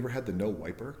before. Have you ever had the no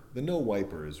wiper? The no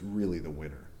wiper is really the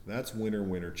winner. That's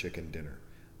winner chicken dinner.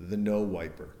 The no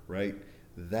wiper, right?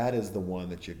 That is the one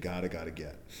that you gotta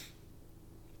get.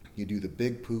 You do the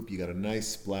big poop, you got a nice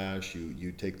splash,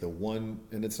 you take the one,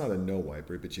 and it's not a no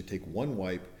wiper, but you take one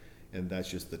wipe, and that's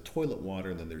just the toilet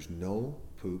water, and then there's no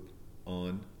poop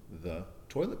on the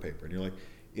toilet paper. And you're like,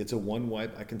 it's a one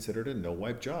wipe. I consider it a no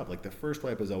wipe job. Like the first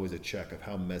wipe is always a check of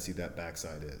how messy that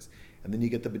backside is. And then you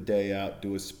get the bidet out,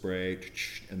 do a spray,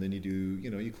 and then you do,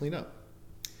 you clean up.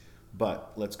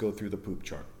 But let's go through the poop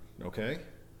chart, okay?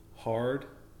 Hard,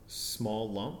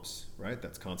 small lumps, right?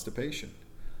 That's constipation.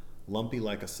 Lumpy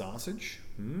like a sausage,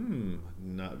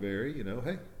 not very,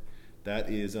 hey, that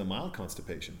is a mild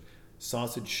constipation.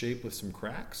 Sausage shape with some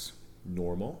cracks,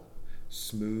 normal.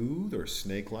 Smooth or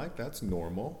snake-like, that's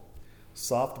normal.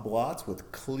 Soft blots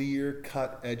with clear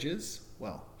cut edges,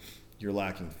 well, you're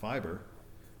lacking fiber.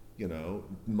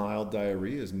 Mild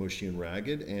diarrhea is mushy and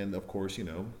ragged, and of course,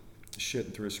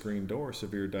 shitting through a screen door,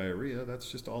 severe diarrhea,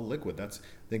 that's just all liquid. That's,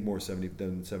 I think, more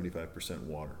than 75%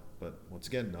 water. But once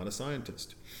again, not a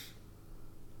scientist.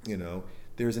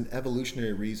 There's an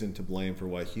evolutionary reason to blame for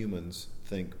why humans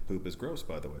think poop is gross,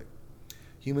 by the way.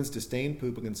 Humans disdain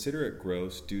poop and consider it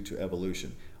gross due to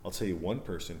evolution. I'll tell you one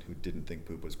person who didn't think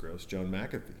poop was gross, John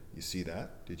McAfee. You see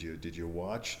that? Did you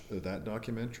watch that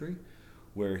documentary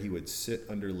where he would sit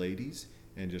under ladies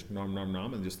and just nom nom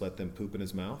nom and just let them poop in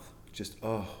his mouth? Just,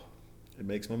 it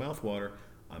makes my mouth water.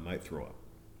 I might throw up.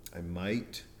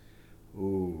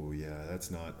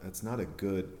 That's not a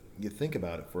good, you think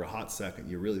about it for a hot second,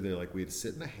 they're like, we'd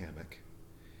sit in a hammock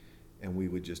and we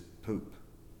would just poop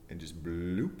and just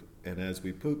bloop. And as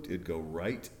we pooped, it'd go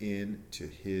right into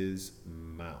his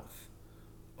mouth.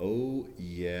 Oh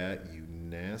yeah, you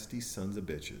nasty sons of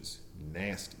bitches.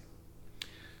 Nasty.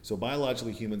 So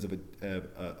biologically, humans have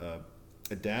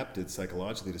adapted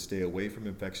psychologically to stay away from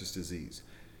infectious disease.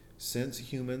 Since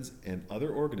humans and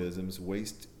other organisms'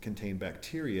 waste contain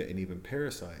bacteria and even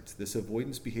parasites, this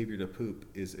avoidance behavior to poop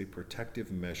is a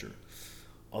protective measure.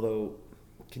 Although,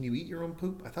 can you eat your own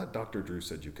poop? I thought Dr. Drew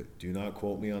said you could. Do not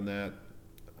quote me on that.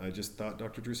 I just thought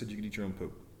Dr. Drew said you could eat your own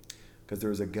poop. Because there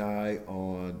was a guy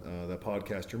on that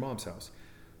podcast, Your Mom's House,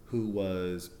 who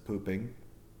was pooping.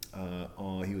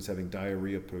 He was having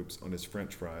diarrhea poops on his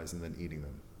French fries and then eating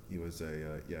them. It was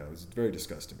very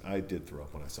disgusting. I did throw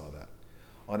up when I saw that.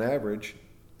 On average,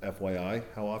 FYI,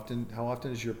 how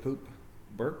often is your poop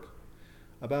burp?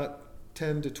 About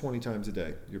 10 to 20 times a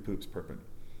day, your poop's burping.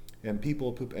 And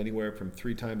people poop anywhere from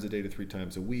 3 times a day to 3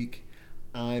 times a week.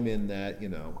 I'm in that,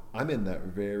 I'm in that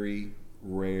very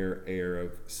rare air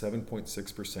of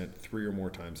 7.6% 3 or more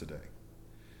times a day.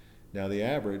 Now the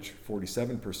average,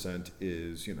 47%,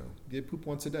 is, you poop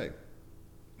once a day.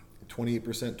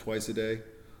 28% twice a day.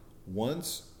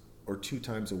 Once or 2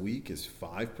 times a week is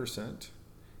 5%.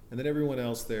 And then everyone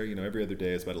else there, every other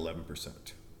day is about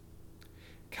 11%.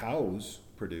 Cows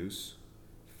produce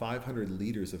 500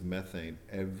 liters of methane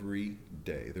every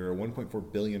day. There are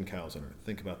 1.4 billion cows on Earth.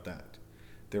 Think about that.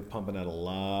 They're pumping out a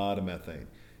lot of methane.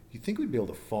 You'd think we'd be able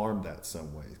to farm that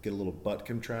some way, get a little butt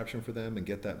contraption for them and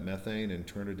get that methane and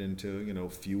turn it into,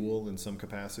 fuel in some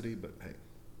capacity, but hey,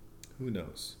 who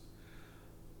knows?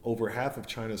 Over half of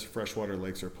China's freshwater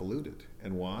lakes are polluted.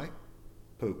 And why?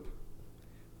 Poop.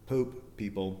 Poop,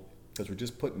 people, because we're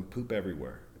just putting poop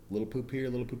everywhere. Little poop here,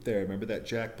 little poop there. Remember that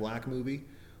Jack Black movie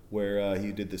where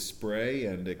he did the spray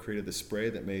and it created the spray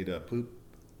that made poop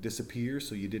disappear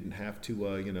so you didn't have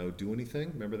to, do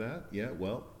anything? Remember that? Yeah,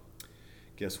 well,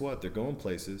 guess what? They're going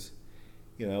places,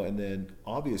 and then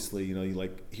obviously, you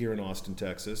like here in Austin,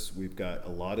 Texas, we've got a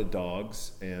lot of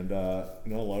dogs and, a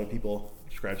lot of people,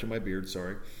 scratching my beard,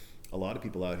 sorry, a lot of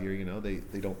people out here,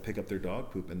 they don't pick up their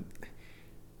dog poop, and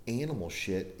animal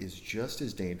shit is just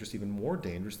as dangerous, even more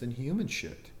dangerous than human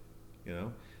shit,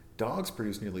 Dogs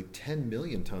produce nearly 10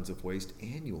 million tons of waste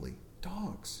annually.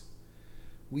 Dogs.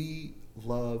 We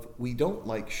don't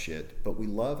like shit, but we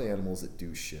love animals that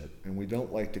do shit. And we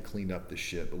don't like to clean up the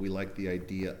shit, but we like the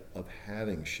idea of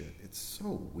having shit. It's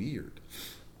so weird.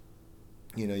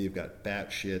 You've got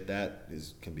bat shit.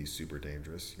 Can be super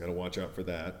dangerous. You got to watch out for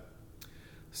that.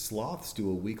 Sloths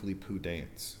do a weekly poo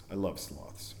dance. I love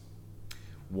sloths.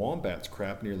 Wombats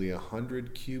crap nearly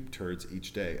 100 cube turds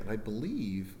each day. And I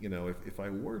believe, if I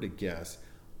were to guess,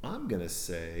 I'm going to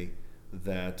say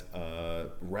that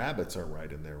rabbits are right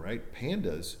in there, right?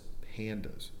 Pandas,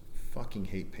 fucking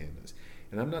hate pandas.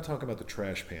 And I'm not talking about the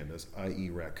trash pandas, i.e.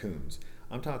 raccoons.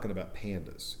 I'm talking about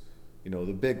pandas,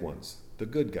 the big ones, the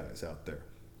good guys out there.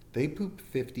 They poop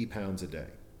 50 pounds a day.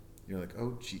 You're like,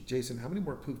 oh, gee, Jason, how many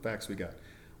more poop facts we got?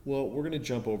 Well, we're going to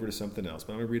jump over to something else,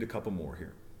 but I'm going to read a couple more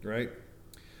here, right?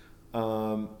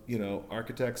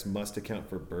 Architects must account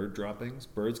for bird droppings.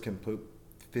 Birds can poop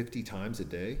 50 times a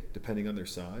day, depending on their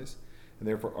size. And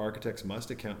therefore architects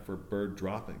must account for bird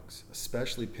droppings,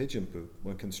 especially pigeon poop,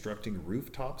 when constructing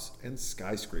rooftops and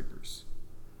skyscrapers.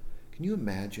 Can you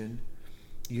imagine?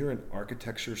 You're in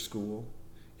architecture school,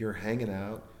 you're hanging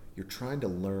out, you're trying to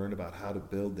learn about how to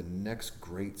build the next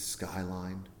great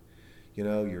skyline.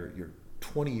 You're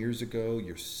 20 years ago,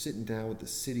 you're sitting down with the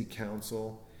city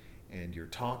council and you're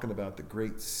talking about the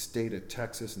great state of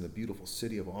Texas and the beautiful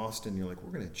city of Austin. You're like,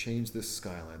 we're going to change this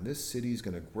skyline. This city's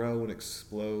going to grow and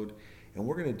explode. And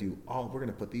we're going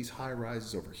to put these high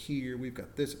rises over here. We've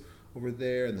got this over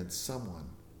there. And then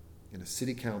someone in a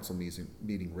city council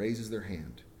meeting raises their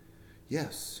hand.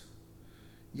 Yes,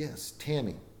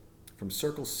 Tammy from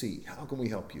Circle C. How can we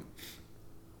help you?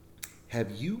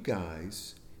 Have you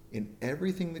guys, in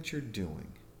everything that you're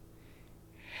doing,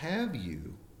 have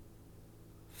you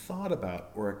thought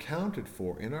about or accounted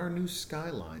for in our new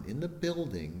skyline, in the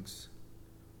buildings,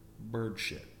 bird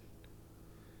shit?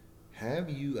 Have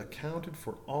you accounted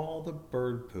for all the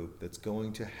bird poop that's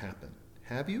going to happen?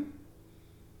 Have you?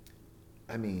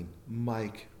 I mean,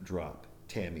 mic drop.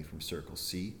 Tammy from Circle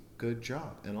C, good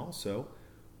job. And also,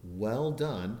 well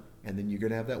done. And then you're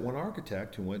going to have that one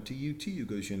architect who went to UT who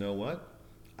goes, you know what?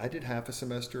 I did half a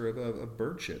semester of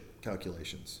bird shit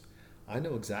calculations. I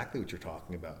know exactly what you're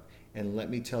talking about. And let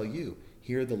me tell you,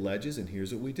 here are the ledges and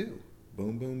here's what we do.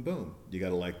 Boom, boom, boom. You got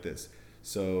to like this.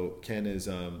 So Ken is,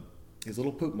 his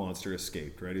little poop monster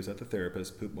escaped, right? He was at the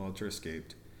therapist, poop monster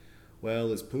escaped. Well,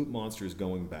 his poop monster is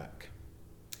going back.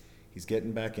 He's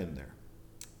getting back in there.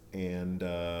 And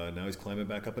now he's climbing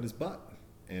back up in his butt.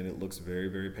 And it looks very,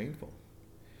 very painful.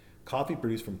 Coffee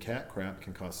produced from cat crap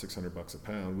can cost $600 a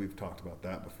pound. We've talked about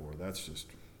that before. That's just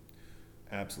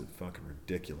absolutely fucking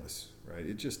ridiculous, right?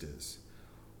 It just is.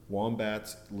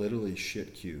 Wombats literally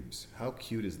shit cubes. How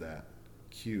cute is that?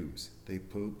 Cubes. They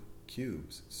poop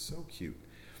cubes. So cute.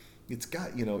 It's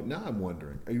got, now I'm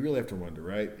wondering. You really have to wonder,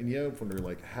 right? And you have to wonder,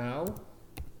 like, how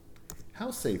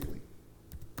safely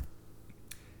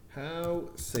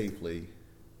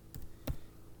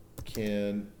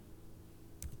can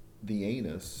the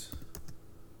anus, I'm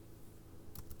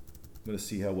going to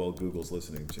see how well Google's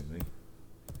listening to me,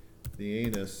 the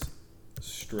anus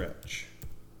stretch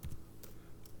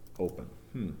open?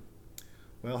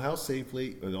 Well, how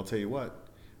safely, I'll tell you what,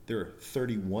 there are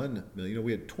 31 million,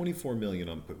 we had 24 million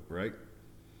on poop, right?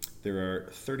 There are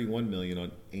 31 million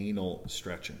on anal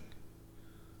stretching.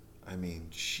 I mean,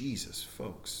 Jesus,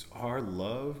 folks, our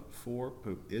love for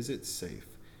poop, is it safe?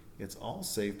 It's all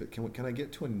safe, but can I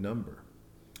get to a number?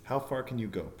 How far can you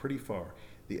go? Pretty far.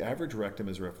 The average rectum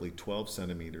is roughly 12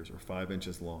 centimeters or 5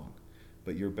 inches long,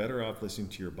 but you're better off listening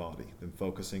to your body than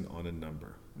focusing on a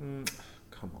number.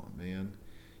 Come on, man.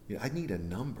 Yeah, I need a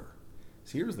number.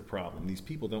 See, here's the problem. These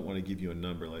people don't want to give you a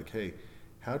number like, hey,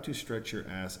 how to stretch your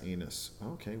ass anus.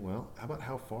 Okay, well, how about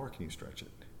how far can you stretch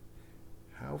it?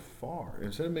 How far?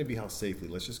 Instead of maybe how safely,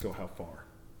 let's just go how far.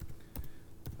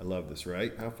 I love this,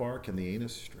 right? How far can the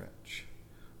anus stretch?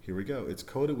 Here we go. It's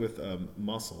coated with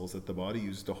muscles that the body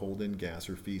uses to hold in gas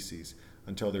or feces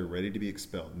until they're ready to be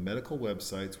expelled. Medical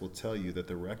websites will tell you that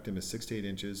the rectum is 6 to 8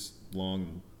 inches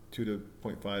long, 2 to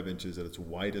 0.5 inches at its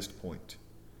widest point.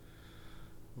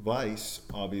 Vice,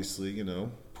 obviously,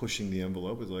 pushing the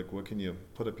envelope is like, what can you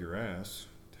put up your ass?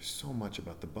 There's so much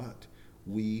about the butt.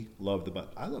 We love the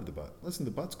butt. I love the butt. Listen,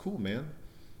 the butt's cool, man.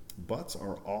 Butts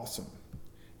are awesome.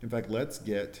 In fact, let's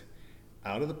get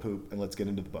out of the poop and let's get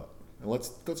into the butt. And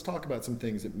let's talk about some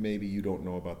things that maybe you don't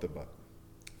know about the butt.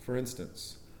 For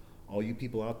instance, all you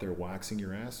people out there waxing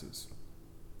your asses,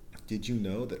 did you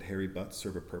know that hairy butts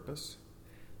serve a purpose?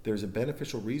 There's a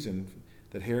beneficial reason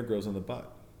that hair grows on the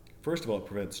butt. First of all, it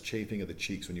prevents chafing of the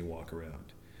cheeks when you walk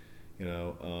around,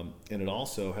 and it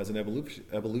also has an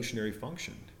evolutionary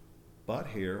function. Butt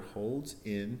hair holds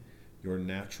in your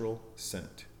natural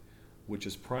scent, which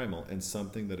is primal and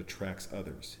something that attracts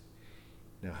others.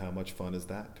 Now, how much fun is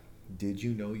that? Did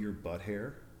you know your butt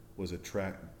hair was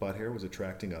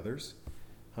attracting others?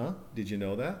 Huh? Did you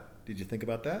know that? Did you think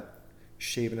about that?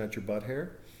 Shaving out your butt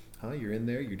hair? Huh? You're in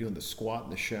there, you're doing the squat in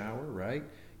the shower, right?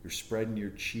 You're spreading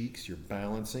your cheeks, you're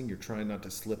balancing, you're trying not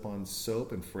to slip on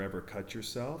soap and forever cut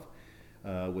yourself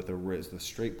with the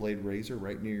straight blade razor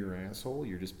right near your asshole.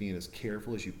 You're just being as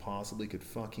careful as you possibly could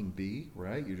fucking be,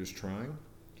 right? You're just trying.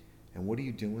 And what are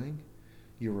you doing?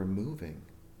 You're removing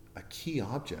a key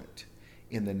object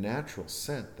in the natural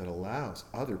scent that allows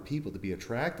other people to be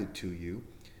attracted to you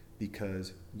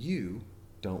because you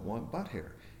don't want butt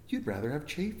hair. You'd rather have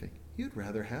chafing. You'd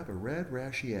rather have a red,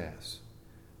 rashy ass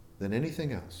than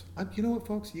anything else. You know what,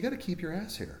 folks? You got to keep your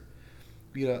ass hair.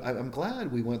 I'm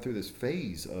glad we went through this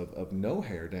phase of no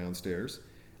hair downstairs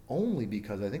only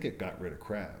because I think it got rid of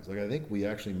crabs. Like, I think we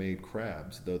actually made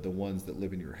crabs, the ones that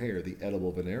live in your hair, the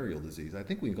edible venereal disease. I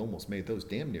think we've almost made those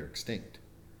damn near extinct.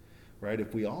 Right?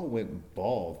 If we all went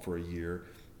bald for a year,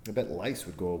 I bet lice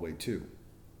would go away too.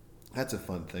 That's a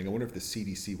fun thing. I wonder if the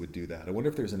CDC would do that. I wonder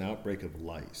if there's an outbreak of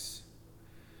lice.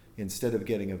 Instead of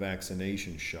getting a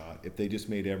vaccination shot, if they just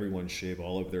made everyone shave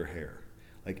all of their hair.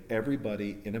 Like,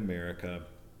 everybody in America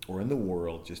or in the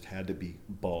world just had to be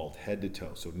bald head to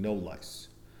toe, so no lice.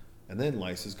 And then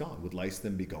lice is gone. Would lice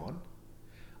then be gone?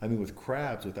 I mean, with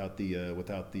crabs, without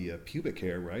the pubic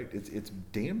hair, right? It's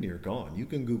damn near gone. You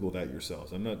can Google that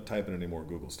yourselves. I'm not typing any more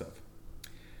Google stuff.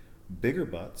 Bigger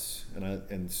butts,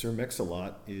 and Sir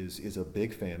Mix-a-Lot is a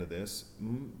big fan of this.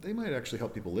 They might actually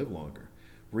help people live longer.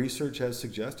 Research has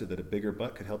suggested that a bigger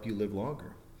butt could help you live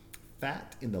longer.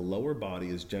 Fat in the lower body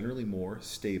is generally more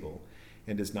stable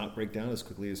and does not break down as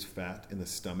quickly as fat in the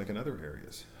stomach and other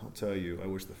areas. I'll tell you, I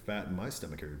wish the fat in my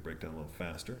stomach area would break down a little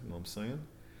faster. You know what I'm saying?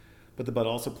 But the butt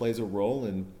also plays a role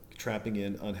in trapping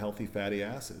in unhealthy fatty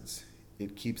acids.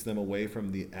 It keeps them away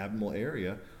from the abdominal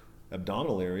area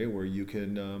where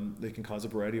they can cause a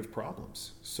variety of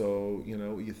problems. So,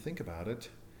 you think about it,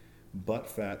 butt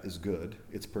fat is good.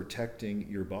 It's protecting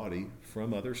your body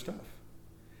from other stuff.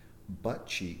 Butt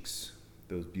cheeks,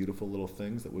 those beautiful little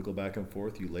things that wiggle back and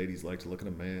forth. You ladies like to look at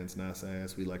a man's nice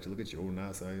ass. We like to look at your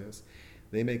nice ass.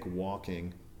 They make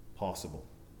walking possible.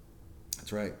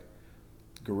 That's right.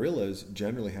 Gorillas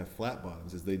generally have flat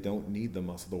bottoms as they don't need the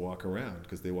muscle to walk around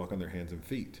because they walk on their hands and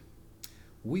feet.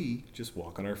 We just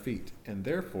walk on our feet, and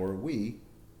therefore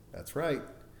that's right,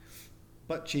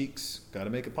 butt cheeks, got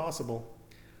to make it possible.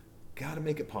 Got to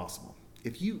make it possible. I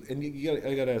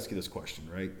got to ask you this question,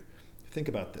 right? Think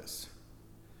about this.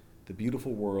 The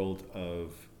beautiful world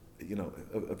of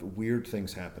weird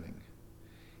things happening.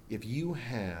 If you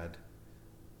had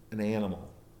an animal,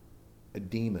 a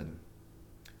demon,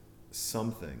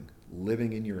 something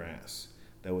living in your ass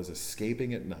that was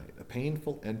escaping at night, a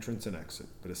painful entrance and exit,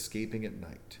 but escaping at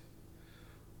night,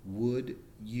 would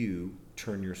you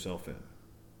turn yourself in?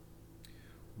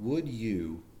 Would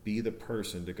you be the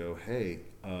person to go, hey,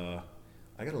 I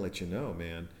got to let you know,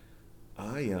 man,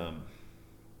 I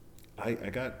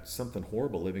got something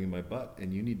horrible living in my butt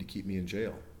and you need to keep me in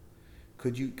jail?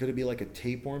 Could it be like a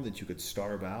tapeworm that you could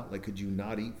starve out? Like, could you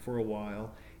not eat for a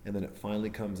while and then it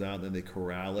finally comes out and then they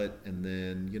corral it and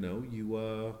then,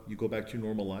 you go back to your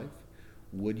normal life?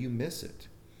 Would you miss it?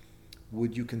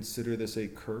 Would you consider this a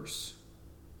curse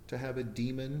to have a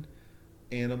demon,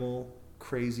 animal,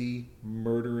 crazy,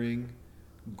 murdering,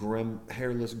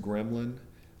 hairless gremlin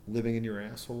living in your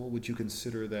asshole? Would you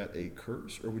consider that a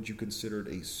curse, or would you consider it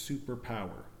a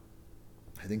superpower?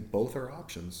 I think both are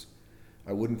options.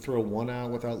 I wouldn't throw one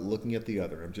out without looking at the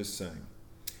other. I'm just saying.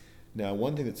 Now,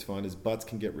 one thing that's fun is butts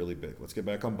can get really big. Let's get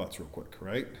back on butts real quick,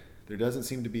 right? There doesn't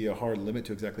seem to be a hard limit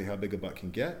to exactly how big a butt can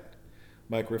get.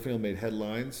 Mike Ruffinelli made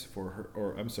headlines for her,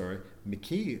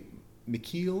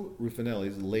 Michiel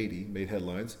Ruffinelli's lady made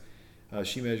headlines.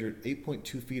 She measured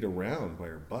 8.2 feet around by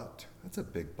her butt. That's a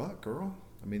big butt, girl.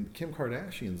 I mean, Kim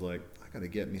Kardashian's like, I gotta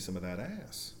get me some of that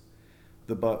ass.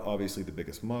 The butt, obviously the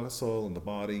biggest muscle in the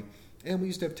body. And we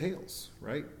used to have tails,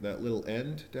 right? That little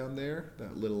end down there,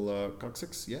 that little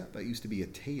coccyx, yeah, that used to be a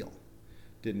tail.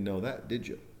 Didn't know that, did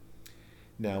you?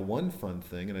 Now, one fun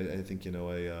thing, and I think,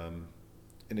 an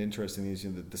interesting thing is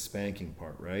the spanking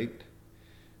part, right?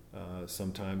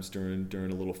 Sometimes during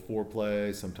a little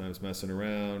foreplay, sometimes messing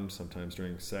around, sometimes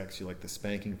during sex, you like the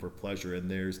spanking for pleasure. And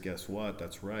there's, guess what?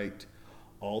 That's right.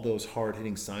 All those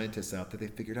hard-hitting scientists out there, they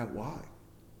figured out why.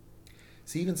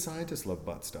 See, even scientists love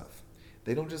butt stuff.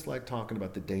 They don't just like talking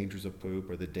about the dangers of poop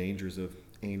or the dangers of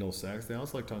anal sex. They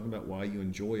also like talking about why you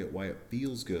enjoy it, why it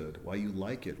feels good, why you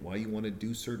like it, why you want to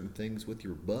do certain things with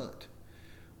your butt.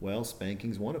 Well,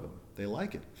 spanking's one of them. They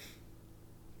like it.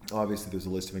 Obviously, there's a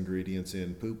list of ingredients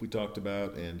in poop we talked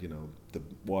about, and, the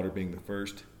water being the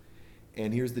first.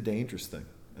 And here's the dangerous thing,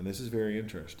 and this is very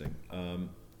interesting.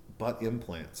 Butt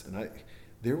implants. And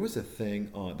there was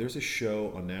there's a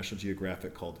show on National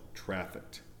Geographic called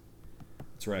Trafficked.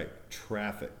 That's right,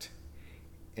 Trafficked.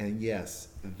 And yes,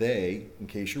 they, in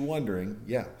case you're wondering,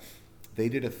 they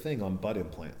did a thing on butt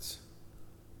implants.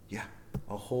 Yeah,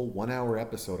 a whole 1 hour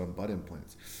episode on butt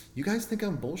implants. You guys think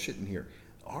I'm bullshitting here.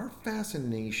 Our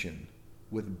fascination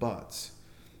with butts,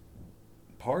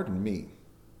 pardon me,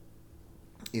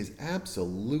 is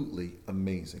absolutely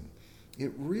amazing.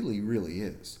 It really, really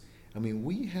is. I mean,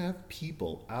 we have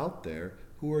people out there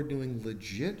who are doing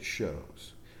legit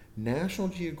shows, National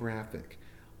Geographic,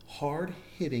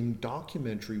 hard-hitting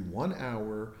documentary, 1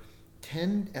 hour,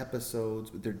 10 episodes.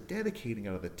 They're dedicating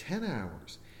out of the 10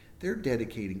 hours. They're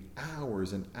dedicating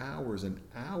hours and hours and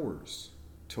hours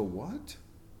to what?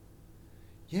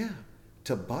 Yeah,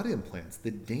 to butt implants,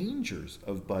 the dangers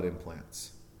of butt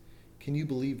implants. Can you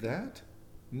believe that?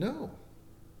 No.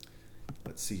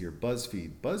 Let's see here,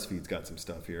 BuzzFeed. BuzzFeed's got some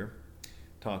stuff here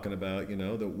talking about,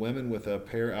 that women with a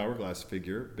pear hourglass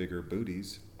figure, bigger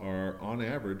booties, are on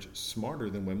average smarter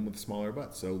than women with smaller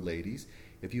butts. So ladies,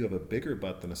 if you have a bigger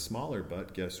butt than a smaller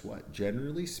butt, guess what?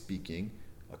 Generally speaking,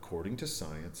 according to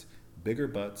science, bigger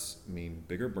butts mean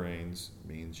bigger brains,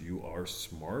 means you are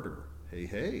smarter.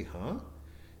 Hey, huh?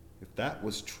 If that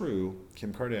was true,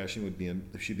 Kim Kardashian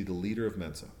she'd be the leader of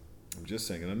Mensa. I'm just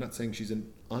saying, and I'm not saying she's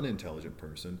an unintelligent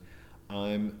person.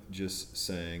 I'm just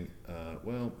saying,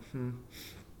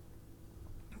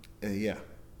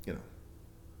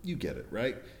 you get it,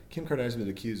 right? Kim Kardashian has been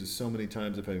accused so many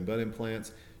times of having butt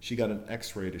implants. She got an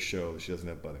x-ray to show she doesn't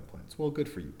have butt implants. Well, good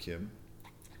for you, Kim.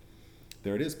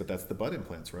 There it is, but that's the butt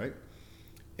implants, right?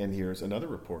 And here's another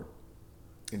report.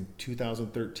 In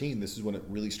 2013, this is when it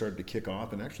really started to kick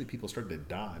off, and actually people started to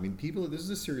die. I mean, this is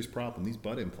a serious problem, these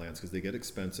butt implants, because they get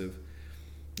expensive.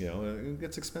 It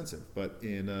gets expensive. But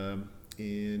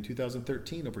in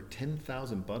 2013, over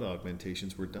 10,000 butt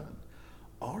augmentations were done.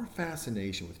 Our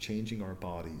fascination with changing our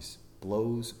bodies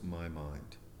blows my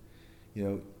mind.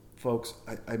 Folks,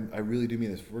 I really do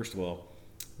mean this. First of all,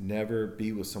 never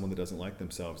be with someone that doesn't like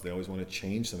themselves. They always want to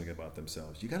change something about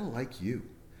themselves. You got to like you.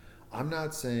 I'm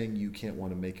not saying you can't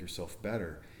want to make yourself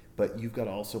better, but you've got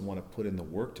to also want to put in the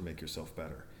work to make yourself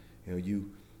better.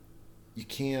 You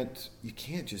can't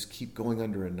just keep going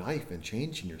under a knife and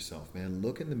changing yourself, man.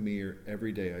 Look in the mirror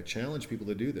every day. I challenge people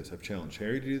to do this. I've challenged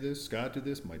Harry to do this, Scott to do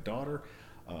this, my daughter,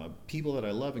 people that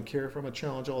I love and care for. I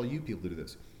challenge all you people to do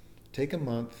this. Take a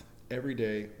month every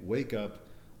day, wake up,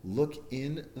 look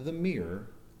in the mirror,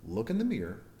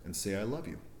 and say I love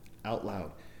you out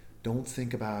loud. Don't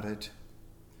think about it.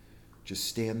 Just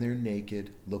stand there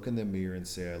naked, look in the mirror, and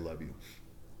say I love you.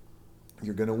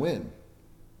 You're going to win.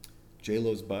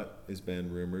 J-Lo's butt has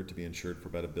been rumored to be insured for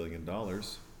about $1 billion.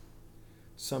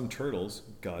 Some turtles,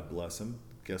 God bless them,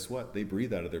 guess what? They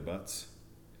breathe out of their butts.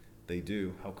 They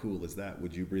do. How cool is that?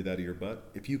 Would you breathe out of your butt?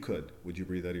 If you could, would you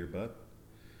breathe out of your butt?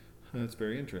 That's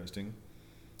very interesting.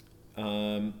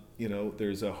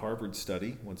 There's a Harvard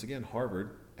study. Once again,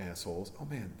 Harvard, assholes. Oh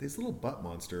man, this little butt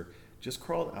monster just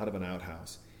crawled out of an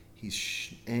outhouse.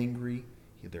 He's angry.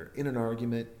 They're in an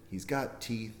argument. He's got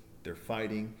teeth. They're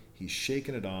fighting. He's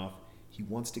shaking it off. He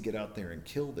wants to get out there and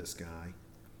kill this guy.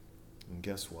 And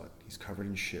guess what? He's covered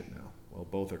in shit now. Well,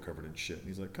 both are covered in shit. And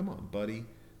he's like, come on, buddy.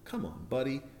 Come on,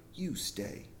 buddy. You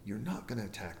stay. You're not going to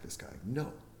attack this guy.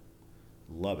 No.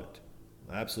 Love it.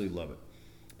 Absolutely love it.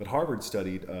 But Harvard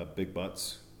studied big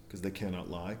butts because they cannot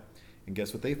lie. And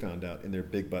guess what they found out in their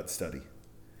big butt study?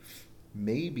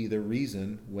 Maybe the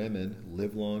reason women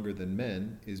live longer than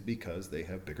men is because they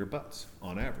have bigger butts,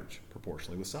 on average,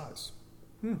 proportionally with size.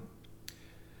 Out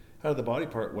of the body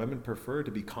part, women prefer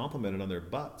to be complimented on their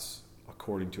butts,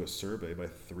 according to a survey by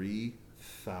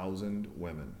 3,000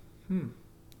 women.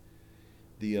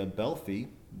 The Belfie,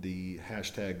 the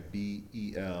hashtag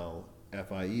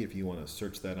BELFIE, if you want to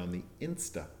search that on the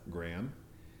Instagram,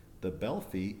 the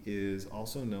Belfie is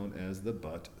also known as the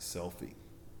butt selfie.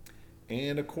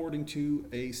 And according to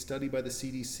a study by the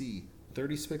CDC,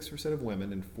 36% of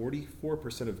women and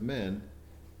 44% of men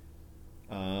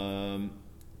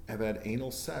have had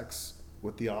anal sex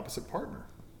with the opposite partner.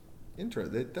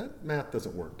 Interesting. That math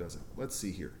doesn't work, does it? Let's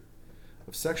see here.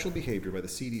 Of sexual behavior by the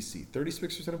CDC,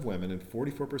 36% of women and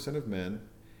 44% of men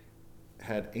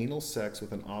had anal sex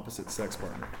with an opposite sex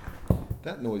partner.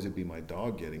 That noise would be my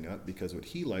dog getting up because what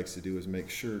he likes to do is make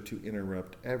sure to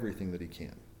interrupt everything that he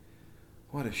can.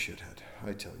 What a shithead,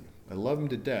 I tell you. I love him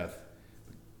to death,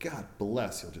 but God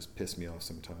bless, he'll just piss me off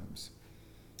sometimes.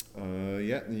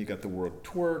 Yeah, and you got the world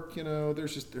twerk,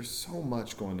 there's so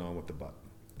much going on with the butt.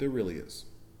 There really is.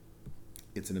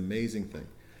 It's an amazing thing.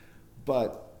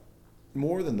 But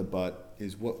more than the butt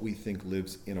is what we think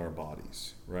lives in our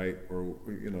bodies, right? Or,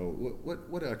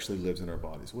 what actually lives in our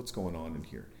bodies? What's going on in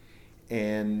here?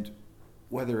 And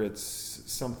whether it's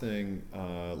something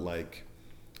like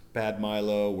Bad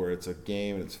Milo, where it's a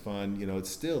game and it's fun, it's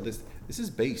still, this is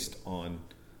based on,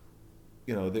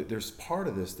 there's part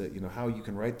of this that, how you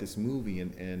can write this movie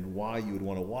and why you would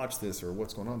want to watch this or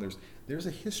what's going on. There's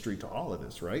a history to all of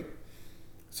this, right?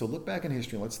 So look back in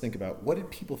history and let's think about what did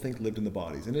people think lived in the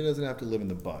bodies? And it doesn't have to live in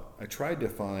the butt. I tried to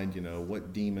find,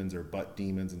 what demons or butt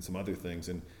demons and some other things.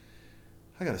 And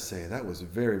I got to say, that was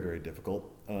very, very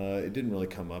difficult. It didn't really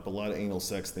come up. A lot of anal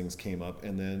sex things came up,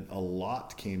 and then a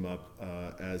lot came up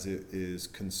as it is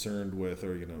concerned with,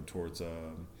 or, towards,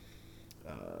 some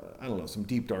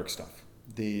deep, dark stuff.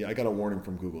 I got a warning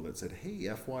from Google that said, hey,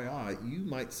 FYI, you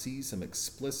might see some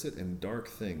explicit and dark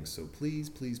things, so please,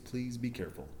 please, please be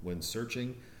careful when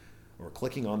searching or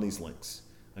clicking on these links.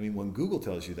 I mean, when Google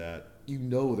tells you that,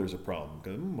 there's a problem,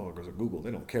 because Google,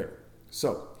 they don't care.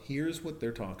 So here's what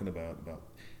they're talking about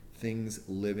things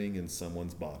living in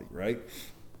someone's body, right?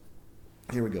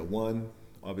 Here we go. 1,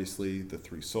 obviously, the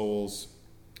 3 souls.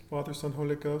 Father, Son,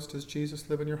 Holy Ghost, does Jesus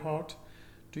live in your heart?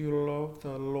 Do you love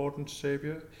the Lord and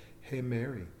Savior? Hey,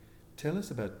 Mary, tell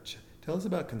us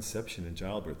about conception and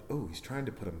childbirth. Oh, he's trying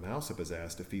to put a mouse up his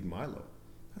ass to feed Milo.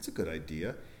 That's a good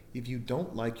idea. If you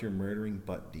don't like your murdering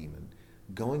butt demon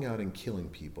going out and killing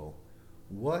people,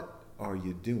 what are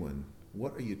you doing?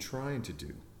 What are you trying to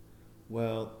do?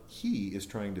 Well, he is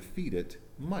trying to feed it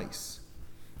mice.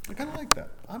 I kind of like that.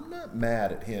 I'm not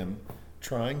mad at him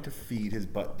trying to feed his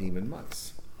butt demon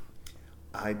mice.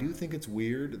 I do think it's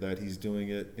weird that he's doing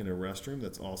it in a restroom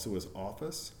that's also his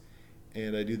office.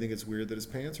 And I do think it's weird that his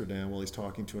pants are down while he's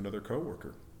talking to another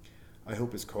coworker. I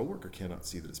hope his coworker cannot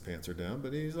see that his pants are down,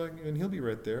 but he's like, and he'll be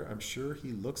right there. I'm sure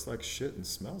he looks like shit and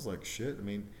smells like shit. I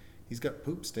mean, he's got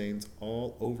poop stains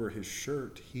all over his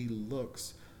shirt. He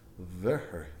looks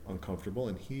very uncomfortable,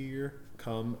 and here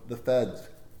come the feds.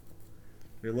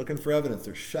 They're looking for evidence.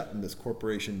 They're shutting this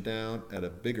corporation down at a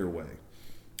bigger way.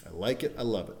 I like it. I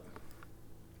love it.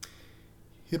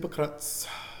 Hippocrates,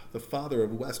 the father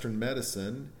of Western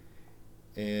medicine,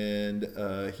 and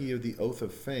he of the Oath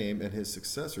of Fame, and his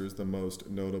successors, the most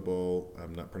notable,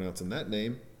 I'm not pronouncing that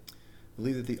name,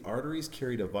 believe that the arteries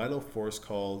carried a vital force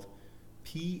called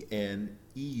pneuma,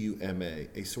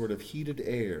 a sort of heated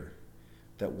air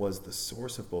that was the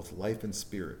source of both life and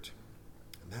spirit.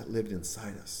 And that lived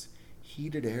inside us.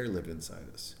 Heated air lived inside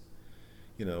us.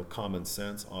 Common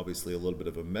sense, obviously a little bit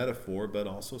of a metaphor, but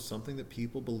also something that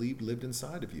people believed lived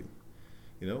inside of you.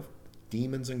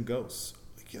 Demons and ghosts.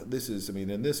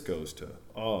 And this goes to,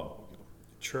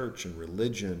 church and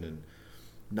religion and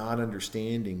not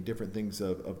understanding different things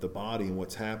of the body and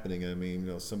what's happening. I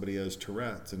mean, somebody has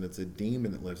Tourette's and it's a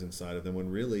demon that lives inside of them, when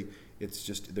really it's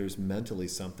just, there's mentally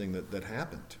something that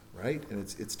happened, right? And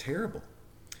it's terrible.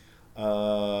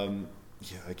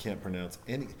 I can't pronounce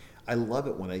any. I love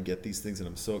it when I get these things and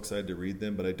I'm so excited to read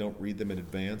them, but I don't read them in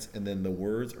advance, and then the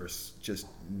words are just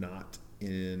not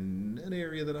in an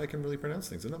area that I can really pronounce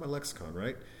things. They're not my lexicon,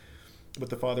 right? But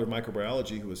the father of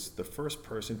microbiology, who was the first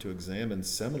person to examine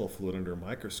seminal fluid under a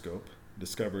microscope,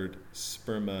 discovered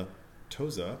spermatozoa,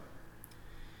 Toza,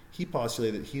 he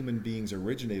postulated that human beings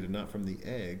originated not from the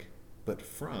egg, but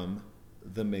from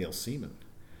the male semen.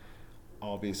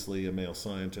 Obviously, a male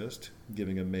scientist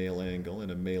giving a male angle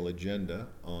and a male agenda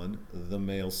on the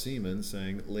male semen,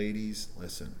 saying, ladies,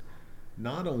 listen,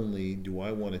 not only do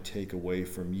I want to take away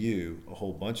from you a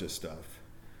whole bunch of stuff,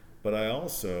 but I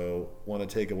also want to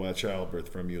take away childbirth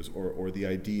from you, or the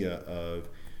idea of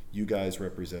you guys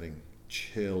representing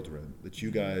children, that you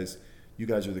guys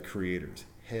are the creators.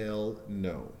 Hell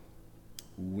no,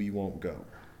 we won't go.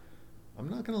 I'm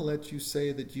not going to let you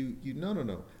say that you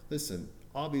no. Listen,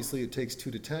 obviously it takes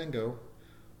two to tango,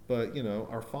 but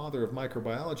our father of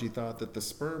microbiology thought that the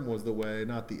sperm was the way,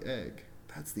 not the egg.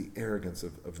 That's the arrogance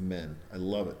of men. I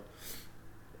love it.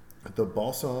 The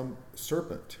balsam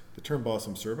serpent. The term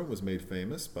balsam serpent was made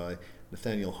famous by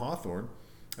Nathaniel Hawthorne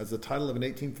as the title of an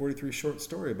 1843 short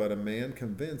story about a man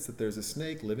convinced that there's a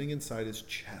snake living inside his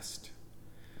chest.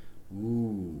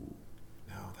 Ooh,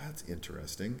 now that's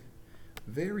interesting.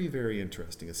 Very, very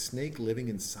interesting. A snake living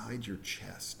inside your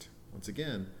chest. Once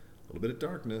again, a little bit of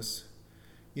darkness,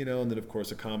 and then of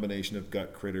course a combination of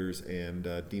gut critters and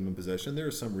demon possession. There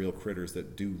are some real critters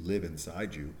that do live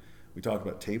inside you. We talked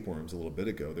about tapeworms a little bit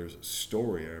ago. There's a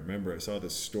story. I remember I saw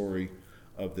this story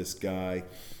of this guy.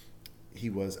 He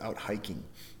was out hiking.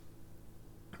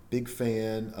 Big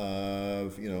fan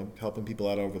of, helping people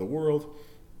out over the world.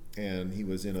 And he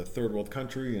was in a third world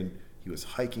country, and he was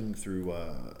hiking through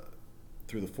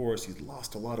the forest. He'd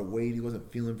lost a lot of weight. He wasn't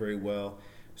feeling very well.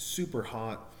 Super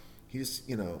hot. He just,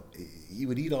 he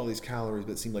would eat all these calories,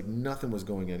 but it seemed like nothing was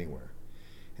going anywhere.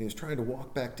 And he was trying to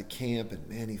walk back to camp, and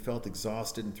man, he felt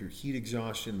exhausted, and through heat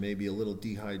exhaustion, maybe a little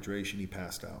dehydration, he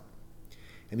passed out.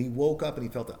 And he woke up and he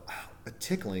felt a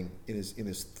tickling in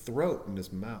his throat and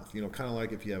his mouth, kind of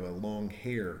like if you have a long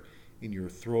hair in your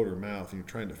throat or mouth and you're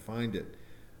trying to find it.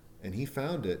 And he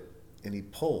found it, and he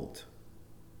pulled,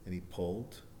 and he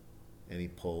pulled, and he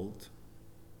pulled,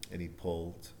 and he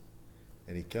pulled,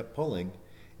 and he kept pulling.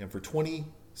 And for 20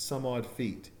 some odd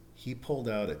feet, he pulled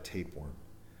out a tapeworm,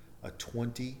 a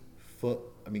 20-foot.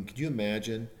 I mean, could you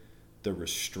imagine the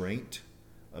restraint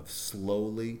of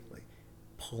slowly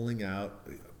pulling out?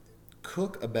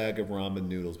 Cook a bag of ramen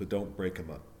noodles, but don't break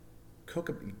them up.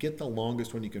 Get the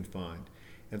longest one you can find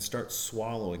and start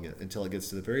swallowing it until it gets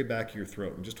to the very back of your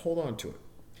throat, and just hold on to it.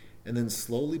 And then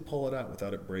slowly pull it out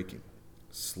without it breaking.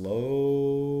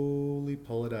 Slowly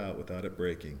pull it out without it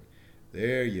breaking.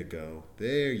 There you go.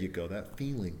 There you go. That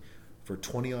feeling for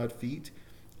 20 odd feet,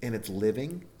 and it's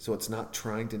living, so it's not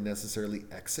trying to necessarily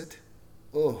exit.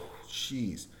 Oh,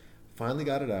 jeez. Finally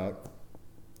got it out.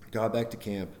 Got back to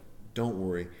camp. Don't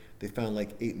worry. They found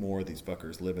like 8 more of these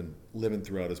fuckers living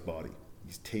throughout his body.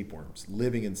 These tapeworms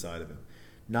living inside of him.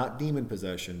 Not demon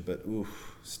possession, but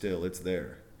still, it's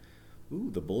there.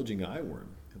 Ooh, the bulging eye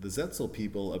worm. The Zetzel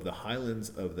people of the highlands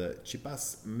of the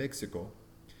Chiapas, Mexico,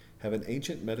 have an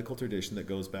ancient medical tradition that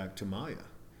goes back to Maya.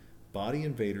 Body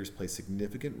invaders play a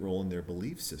significant role in their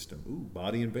belief system. Ooh,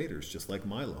 body invaders, just like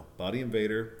Milo. Body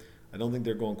invader. I don't think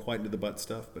they're going quite into the butt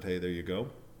stuff, but hey, there you go.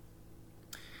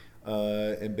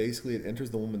 And basically it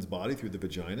enters the woman's body through the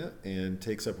vagina and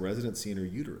takes up residency in her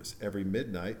uterus. Every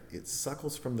midnight, it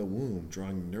suckles from the womb,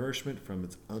 drawing nourishment from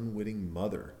its unwitting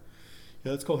mother.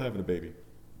 Yeah, that's called having a baby.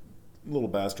 Little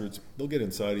bastards. They'll get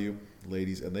inside of you,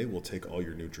 ladies, and they will take all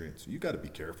your nutrients. You got to be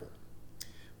careful.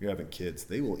 You're having kids.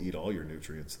 They will eat all your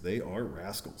nutrients. They are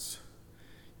rascals.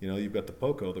 You've got the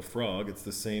Poco, the frog. It's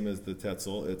the same as the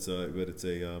Tetzel. It's a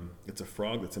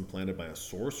frog that's implanted by a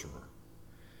sorcerer.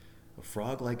 A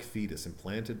frog-like fetus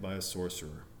implanted by a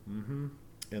sorcerer. And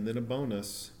then a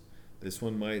bonus. This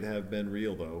one might have been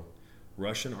real, though.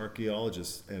 Russian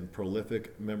archaeologist and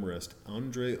prolific memorist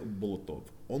Andrei Bolotov,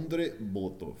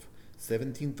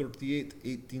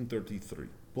 1738-1833,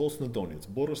 Bolsnadonets,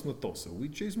 Borosnatosa,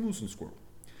 Wiches Musenskor,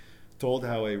 told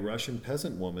how a Russian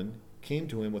peasant woman came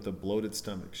to him with a bloated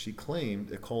stomach. She claimed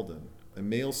a Koldin, a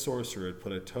male sorcerer, had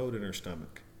put a toad in her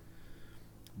stomach.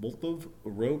 Boltov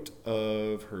wrote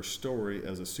of her story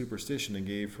as a superstition and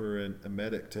gave her an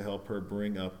emetic to help her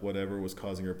bring up whatever was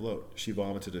causing her bloat. She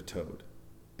vomited a toad,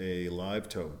 a live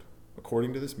toad.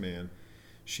 According to this man,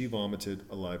 she vomited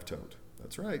a live toad.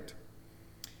 That's right.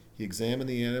 He examined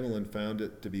the animal and found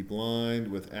it to be blind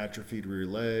with atrophied rear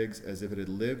legs, as if it had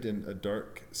lived in a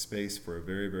dark space for a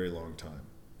very, very long time.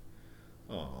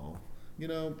 Oh,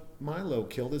 Milo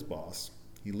killed his boss.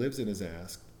 He lives in his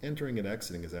ass. Entering and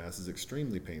exiting his ass is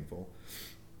extremely painful.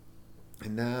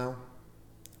 And now,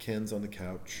 Ken's on the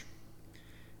couch,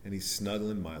 and he's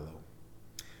snuggling Milo.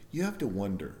 You have to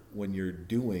wonder, when you're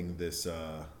doing this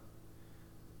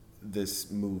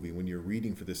movie, when you're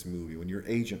reading for this movie, when your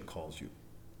agent calls you,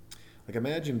 Like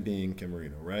imagine being Kim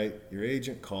Marino, right? Your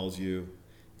agent calls you,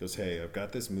 goes, "Hey, I've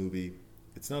got this movie.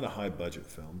 It's not a high budget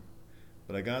film,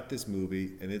 but I got this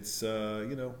movie, and it's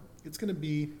it's going to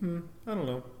be I don't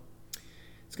know.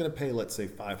 It's going to pay, let's say,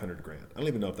 500 grand. I don't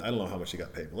even know I don't know how much you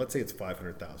got paid, but let's say it's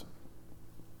 500,000.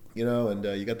 And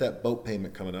you got that boat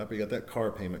payment coming up, or you got that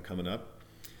car payment coming up.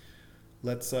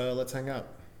 Let's hang out.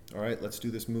 All right, let's do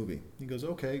this movie." He goes,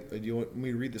 "Okay, do you want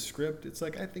me to read the script?" It's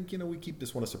like, I think, we keep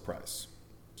this one a surprise.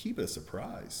 Keep it a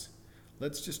surprise.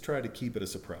 Let's just try to keep it a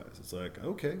surprise. It's like,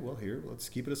 okay, well, here, let's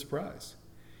keep it a surprise.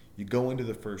 You go into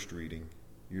the first reading,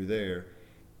 you're there,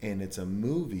 and it's a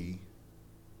movie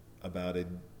about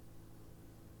an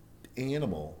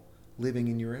animal living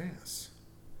in your ass,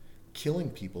 killing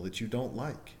people that you don't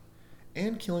like,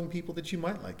 and killing people that you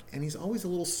might like. And he's always a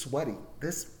little sweaty.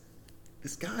 This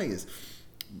guy is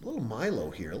a little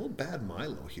Milo here, a little bad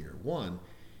Milo here. One,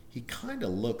 he kind of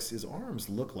looks, his arms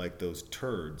look like those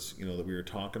turds, that we were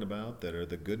talking about, that are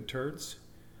the good turds,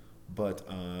 but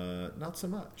not so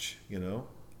much,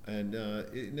 And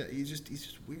he's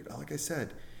just weird. Like I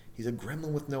said, he's a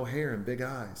gremlin with no hair and big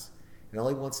eyes. And all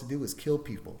he wants to do is kill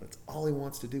people. That's all he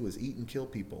wants to do is eat and kill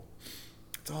people.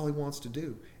 That's all he wants to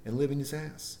do. And live in his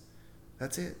ass.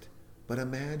 That's it. But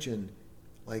imagine,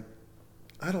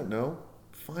 I don't know,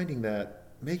 finding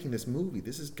that, making this movie.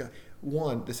 This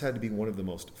had to be one of the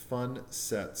most fun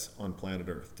sets on planet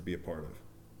Earth to be a part of.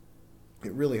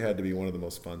 It really had to be one of the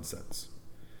most fun sets.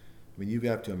 I mean, you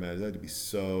have to imagine, that had to be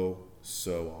so,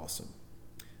 so awesome.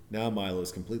 Now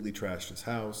Milo's completely trashed his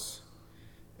house.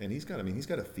 And he's got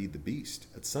to feed the beast.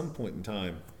 At some point in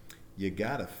time, you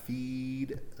got to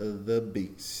feed the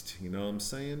beast. You know what I'm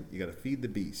saying? You got to feed the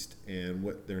beast. And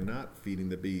what they're not feeding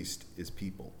the beast is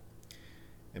people.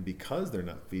 And because they're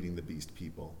not feeding the beast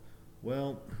people,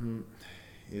 well,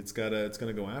 it's going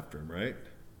to go after him, right?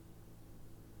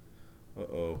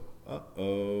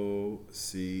 Uh-oh.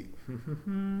 See.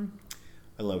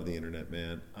 I love the internet,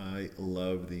 man. I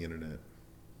love the internet.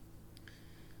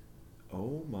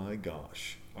 Oh my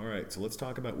gosh. All right, so let's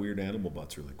talk about weird animal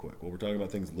butts really quick. Well, we're talking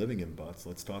about things living in butts.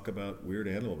 Let's talk about weird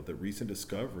animal, the recent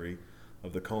discovery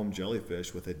of the comb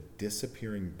jellyfish with a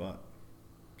disappearing butt.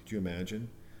 Could you imagine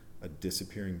a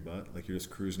disappearing butt? Like you're just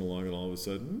cruising along and all of a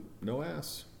sudden, no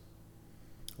ass.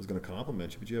 I was going to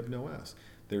compliment you, but you have no ass.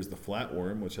 There's the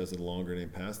flatworm, which has a longer name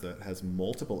past that, has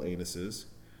multiple anuses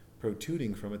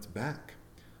protruding from its back.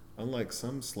 Unlike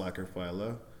some slacker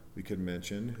phyla we could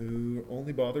mention who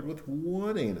only bothered with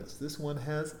one anus. This one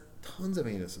has tons of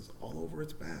anuses all over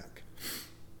its back.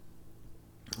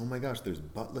 Oh my gosh, there's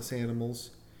buttless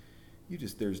animals.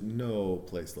 There's no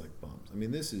place like bums. I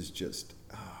mean, this is just,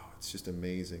 it's just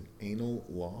amazing. Anal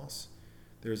loss.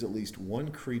 There's at least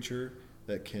one creature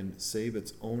that can save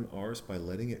its own arse by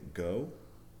letting it go.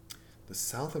 The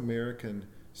South American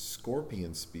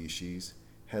scorpion species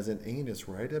has an anus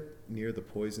right up near the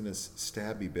poisonous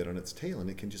stabby bit on its tail, and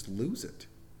it can just lose it.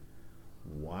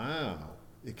 Wow.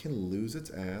 It can lose its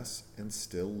ass and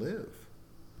still live.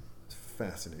 It's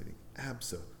fascinating.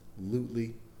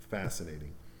 Absolutely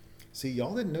fascinating. See,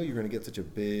 y'all didn't know you were going to get such a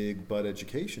big butt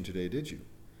education today, did you?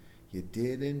 You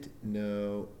didn't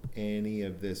know any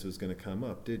of this was going to come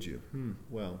up, did you?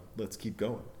 Well, let's keep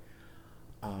going.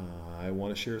 I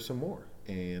want to share some more.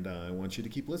 And I want you to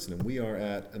keep listening. We are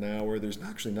at an hour. There's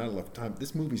actually not enough time.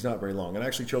 This movie's not very long. I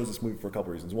actually chose this movie for a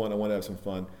couple reasons. One, I want to have some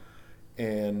fun.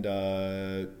 And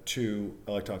two,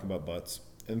 I like talking about butts.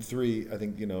 And three, I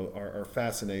think, our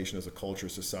fascination as a culture,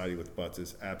 society with butts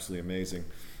is absolutely amazing.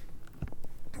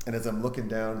 And as I'm looking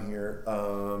down here,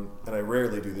 and I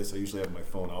rarely do this. I usually have my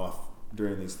phone off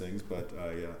during these things. But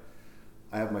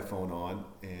I have my phone on.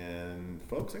 And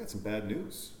folks, I got some bad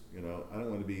news. I don't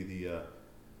want to be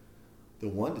the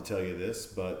one to tell you this,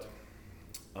 but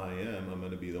I am. I'm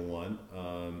going to be the one.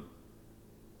 I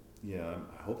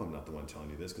hope I'm not the one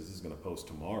telling you this because this is going to post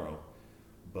tomorrow.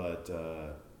 But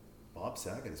Bob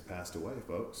Saget has passed away,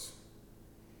 folks.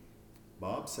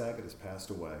 Bob Saget has passed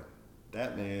away.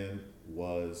 That man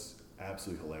was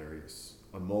absolutely hilarious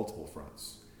on multiple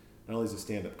fronts. Not only as a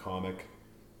stand-up comic,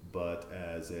 but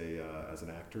as an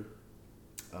actor.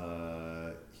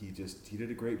 He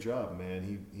did a great job,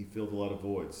 man. He filled a lot of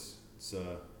voids. It's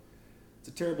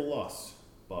a terrible loss,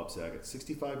 Bob Saget.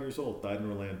 65 years old, died in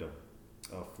Orlando,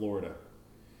 Florida.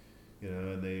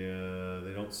 And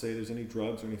they don't say there's any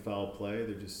drugs or any foul play.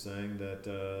 They're just saying that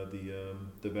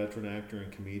the veteran actor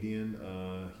and comedian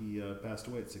he passed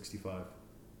away at 65.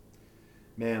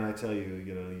 Man, I tell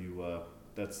you,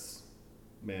 that's,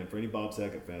 man, for any Bob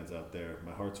Saget fans out there,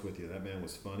 my heart's with you. That man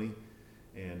was funny,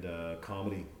 and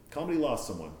comedy lost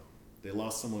someone. They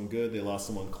lost someone good. They lost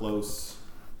someone close.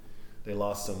 they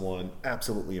lost someone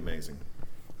absolutely amazing.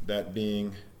 That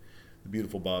being the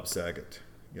beautiful Bob Saget.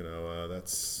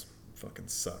 That's fucking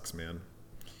sucks, man.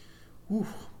 Whew,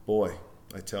 boy,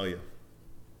 I tell you.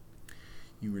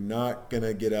 You are not going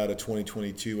to get out of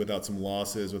 2022 without some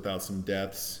losses, without some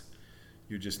deaths.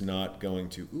 You're just not going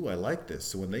to. Ooh, I like this.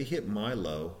 So when they hit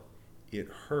Milo, it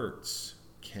hurts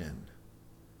Ken.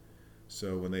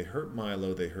 So when they hurt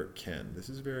Milo, they hurt Ken. This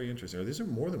is very interesting. Are there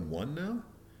more than one now?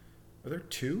 Are there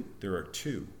two? There are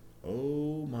two.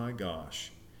 Oh my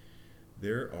gosh.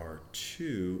 There are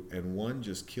two, and one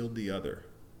just killed the other.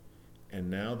 And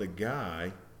now the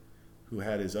guy who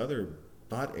had his other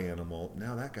butt animal,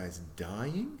 now that guy's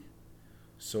dying?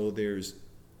 So there's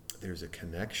a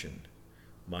connection.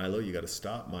 Milo, you got to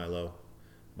stop, Milo.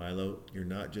 Milo, you're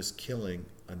not just killing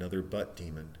another butt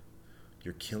demon.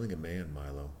 You're killing a man,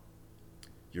 Milo.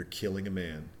 You're killing a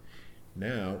man.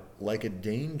 Now, like a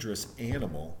dangerous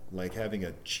animal, like having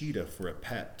a cheetah for a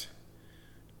pet,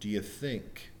 do you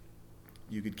think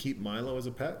you could keep Milo as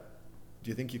a pet? Do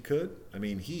you think you could? I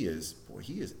mean, he is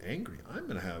angry.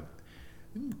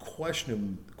 I'm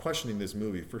questioning this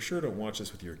movie. For sure, don't watch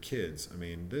this with your kids. I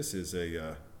mean, this is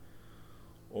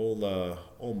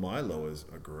old Milo is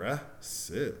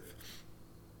aggressive.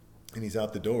 And he's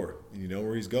out the door. And you know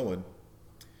where he's going.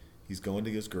 He's going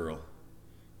to his girl.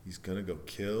 He's going to go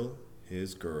kill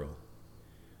his girl.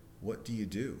 What do you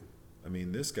do? I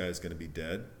mean, this guy's going to be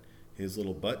dead. His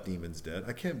little butt demon's dead.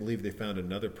 I can't believe they found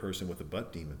another person with a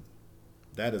butt demon.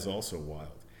 That is also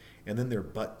wild. And then their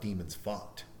butt demons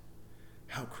fought.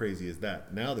 How crazy is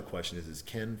that? Now the question is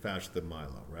Ken faster than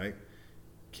Milo, right?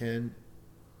 Ken,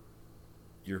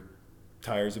 your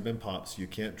tires have been popped, so you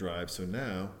can't drive, so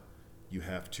now you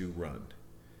have to run.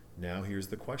 Now here's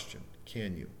the question.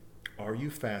 Can you? Are you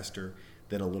faster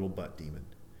than a little butt demon?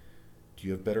 Do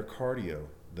you have better cardio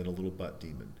than a little butt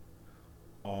demon?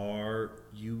 Are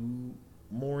you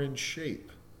more in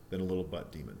shape than a little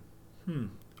butt demon?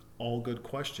 All good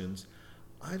questions.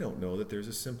 I don't know that there's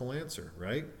a simple answer,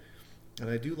 right? And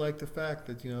I do like the fact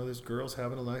that, this girl's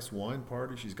having a nice wine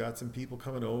party. She's got some people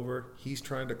coming over. He's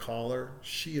trying to call her.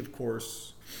 She, of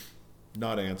course,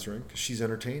 not answering because she's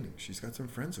entertaining. She's got some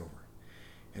friends over.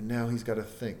 And now he's got to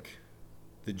think.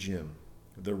 The gym,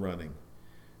 the running.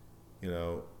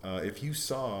 If you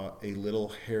saw a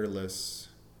little hairless,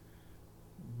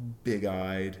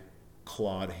 big-eyed,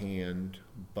 clawed hand,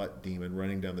 butt demon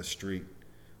running down the street,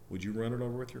 would you run it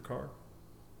over with your car?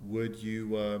 Would you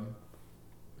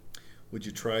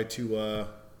try to,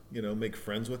 make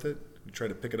friends with it? You try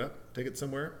to pick it up, take it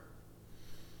somewhere?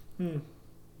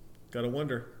 Gotta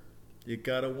wonder. You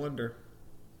gotta wonder.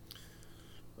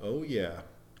 Oh, yeah.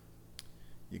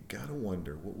 You gotta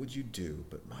wonder, what would you do?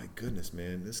 But my goodness,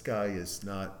 man, this guy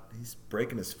he's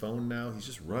breaking his phone now. He's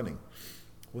just running.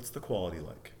 What's the quality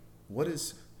like? What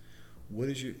is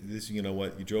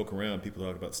you joke around. People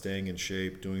talk about staying in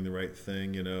shape, doing the right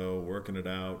thing, working it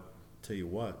out. Tell you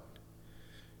what,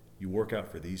 you work out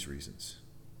for these reasons.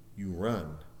 You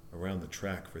run around the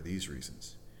track for these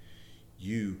reasons.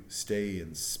 You stay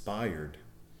inspired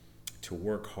to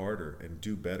work harder and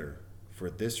do better for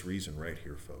this reason right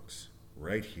here, folks.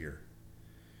 Right here.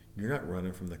 You're not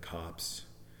running from the cops.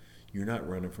 You're not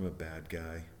running from a bad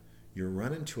guy. You're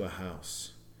running to a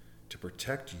house to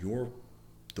protect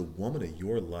the woman of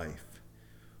your life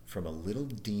from a little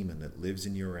demon that lives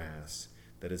in your ass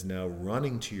that is now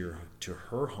running to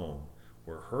her home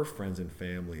where her friends and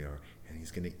family are, and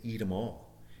he's going to eat them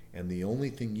all. And the only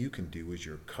thing you can do is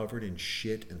you're covered in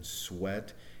shit and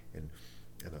sweat and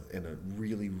a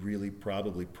really, really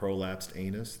probably prolapsed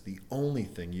anus. The only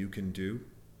thing you can do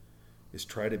is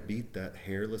try to beat that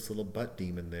hairless little butt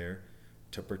demon there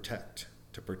to protect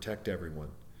everyone.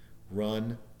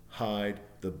 Run, hide,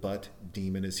 the butt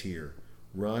demon is here.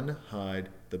 Run, hide,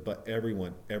 the butt,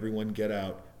 everyone get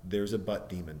out. There's a butt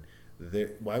demon.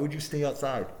 Why would you stay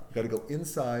outside? You got to go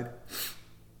inside.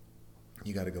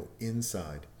 You got to go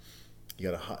inside.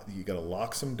 You got to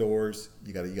lock some doors.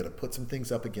 You got to put some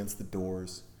things up against the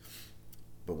doors.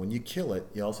 But when you kill it,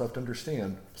 you also have to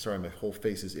understand. Sorry, my whole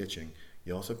face is itching.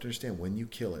 You also have to understand when you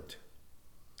kill it,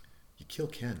 you kill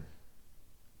Ken.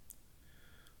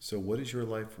 So what is your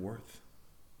life worth?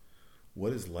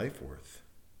 What is life worth?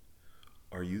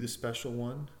 Are you the special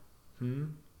one?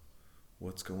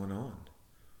 What's going on?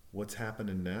 What's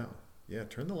happening now? Yeah,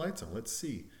 turn the lights on. Let's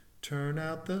see. Turn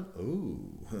out the...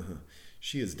 Oh,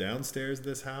 she is downstairs in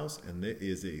this house, and it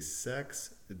is a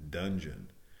sex dungeon.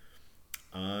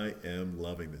 I am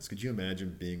loving this. Could you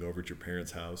imagine being over at your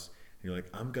parents' house, and you're like,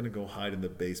 I'm going to go hide in the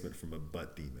basement from a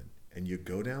butt demon. And you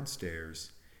go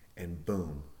downstairs, and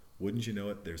boom, wouldn't you know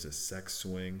it, there's a sex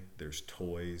swing, there's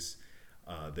toys.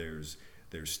 There's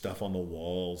stuff on the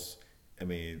walls. I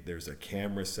mean, there's a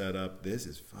camera set up. This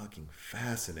is fucking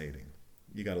fascinating.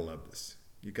 You gotta love this.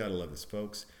 You gotta love this,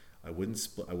 folks. I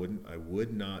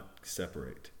would not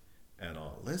separate at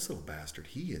all. This little bastard,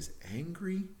 he is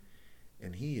angry,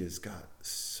 and he has got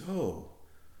so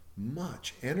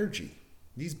much energy.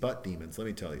 These butt demons, let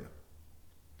me tell you.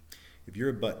 If you're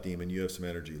a butt demon, you have some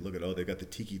energy. Look at, they've got the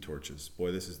tiki torches.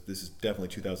 Boy, this is definitely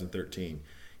 2013.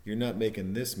 You're not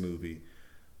making this movie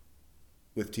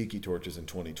with tiki torches in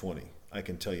 2020. I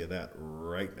can tell you that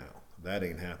right now. That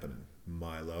ain't happening.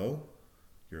 Milo,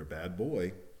 you're a bad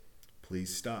boy.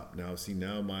 Please stop. Now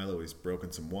Milo, he's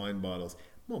broken some wine bottles.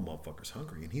 Well, motherfucker's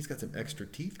hungry, and he's got some extra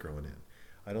teeth growing in.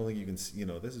 I don't think you can,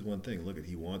 this is one thing. Look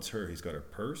he wants her. He's got her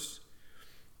purse,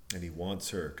 and he wants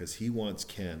her because he wants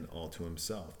Ken all to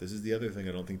himself. This is the other thing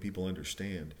I don't think people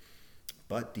understand.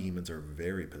 Butt demons are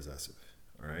very possessive,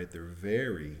 all right? They're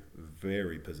very,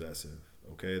 very possessive,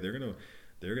 okay? They're gonna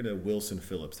Wilson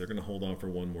Phillips. They're gonna hold on for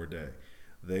one more day.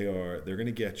 They're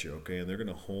gonna get you, okay? And they're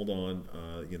gonna hold on,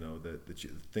 the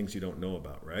things you don't know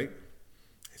about, right?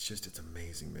 It's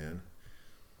amazing, man.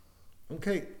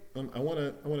 Okay, I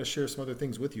wanna share some other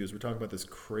things with you as we're talking about this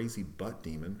crazy butt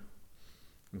demon.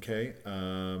 Okay,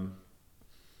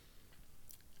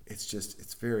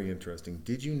 it's very interesting.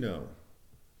 Did you know?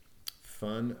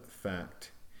 Fun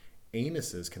fact: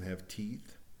 anuses can have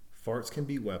teeth, farts can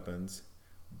be weapons,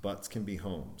 butts can be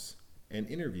homes. An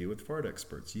interview with fart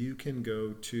experts. You can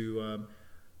go to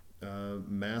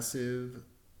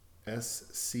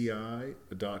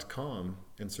massivesci.com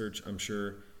and search, I'm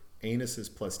sure,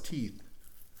 anuses plus teeth,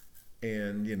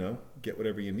 and get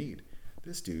whatever you need.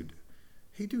 This dude,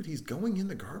 hey dude, he's going in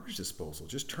the garbage disposal.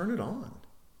 Just turn it on.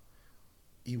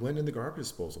 He went in the garbage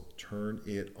disposal. Turn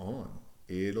it on.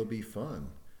 It'll be fun.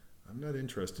 I'm not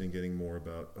interested in getting more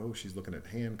about, she's looking at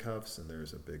handcuffs and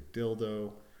there's a big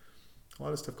dildo. A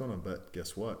lot of stuff going on, but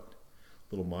guess what?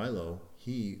 Little Milo,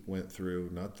 he went through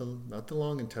not the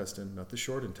long intestine, not the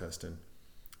short intestine.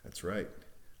 That's right.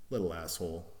 Little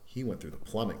asshole. He went through the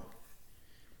plumbing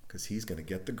because he's going to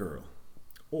get the girl.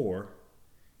 Or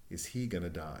is he going to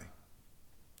die?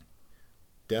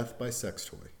 Death by sex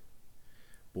toy.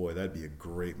 Boy, that'd be a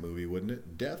great movie, wouldn't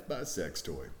it? Death by sex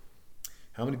toy.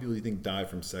 How many people do you think die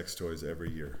from sex toys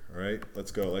every year? All right,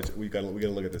 let's go. We got to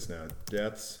look at this now.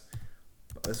 Deaths.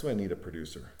 That's why I need a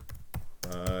producer.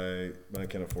 I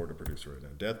can't afford a producer right now.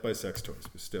 Death by sex toys,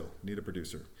 but still need a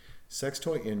producer. Sex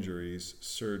toy injuries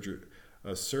surged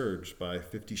by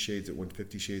 50 Shades when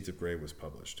 50 Shades of Grey was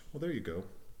published. Well, there you go.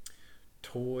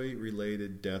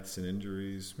 Toy-related deaths and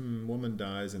injuries. Woman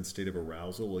dies in state of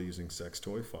arousal while using sex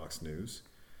toy. Fox News.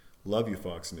 Love you,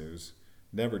 Fox News.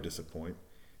 Never disappoint.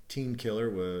 Teen killer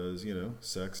was,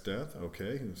 sex death.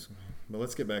 Okay. But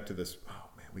let's get back to this. Oh,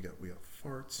 man, we got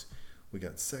farts. We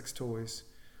got sex toys.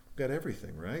 We got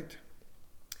everything, right?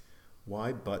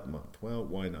 Why butt month? Well,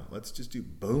 why not? Let's just do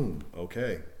boom.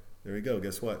 Okay. There we go.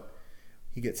 Guess what?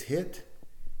 He gets hit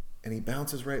and he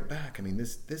bounces right back. I mean,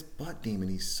 this butt demon,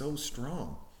 he's so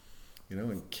strong.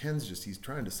 And Ken's he's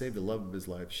trying to save the love of his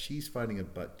life. She's fighting a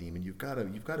butt demon. You've got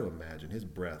to imagine his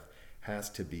breath has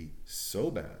to be so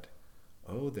bad.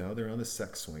 Oh, now they're on the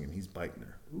sex swing and he's biting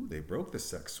her. Ooh, they broke the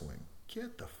sex swing.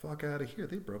 Get the fuck out of here.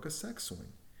 They broke a sex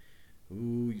swing.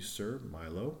 Ooh, sir,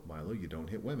 Milo, you don't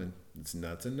hit women.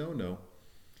 That's a no-no.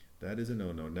 That is a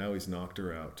no-no. Now he's knocked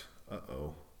her out.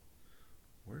 Uh-oh.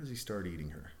 Where does he start eating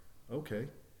her? Okay.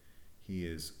 He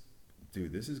is,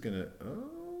 dude, this is gonna,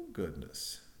 oh,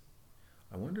 goodness.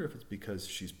 I wonder if it's because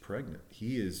she's pregnant.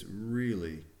 He is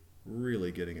really,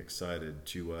 really getting excited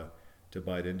to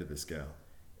bite into this gal.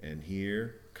 And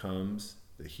here comes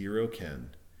the hero Ken.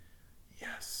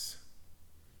 Yes.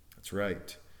 That's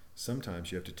right.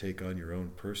 Sometimes you have to take on your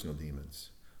own personal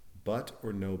demons. Butt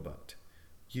or no butt,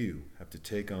 you have to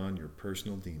take on your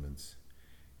personal demons.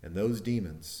 And those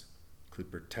demons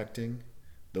include protecting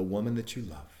the woman that you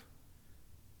love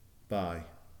by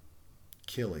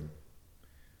killing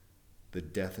the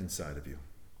death inside of you.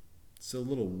 It's a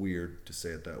little weird to say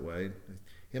it that way.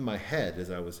 In my head,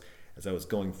 as I was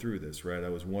going through this, right, I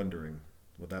was wondering,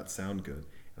 will that sound good?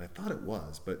 And I thought it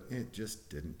was, but it just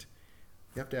didn't.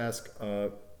 You have to ask, I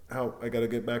got to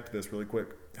get back to this really quick.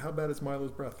 How bad is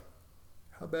Milo's breath?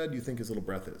 How bad do you think his little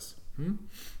breath is?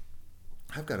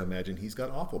 I've got to imagine he's got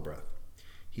awful breath.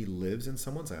 He lives in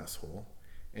someone's asshole,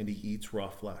 and he eats raw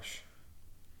flesh.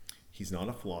 He's not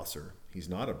a flosser. He's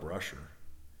not a brusher.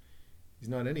 He's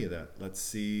not any of that. Let's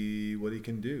see what he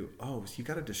can do. Oh, so you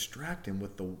got to distract him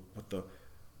with the.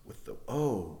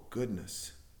 Oh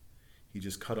goodness, he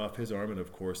just cut off his arm, and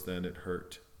of course, then it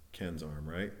hurt Ken's arm,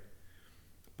 right?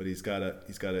 But he's got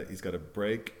to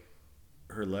break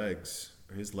her legs,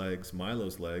 or his legs,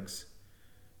 Milo's legs,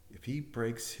 if he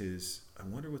breaks his, I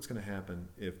wonder what's going to happen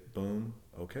if, boom,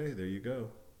 okay, there you go.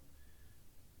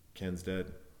 Ken's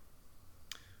dead.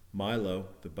 Milo,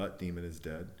 the butt demon, is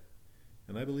dead.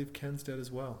 And I believe Ken's dead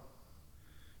as well.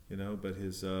 You know, but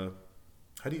his, how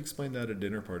do you explain that at a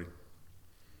dinner party?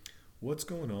 What's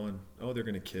going on? Oh, they're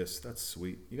going to kiss. That's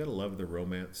sweet. You got to love the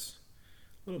romance.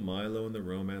 Little Milo in the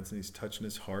romance, and he's touching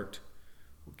his heart.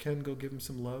 Will Ken go give him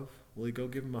some love? Will he go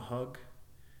give him a hug?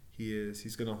 He is.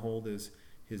 He's going to hold his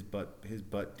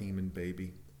butt demon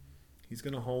baby. He's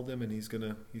going to hold him, and he's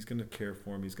going to care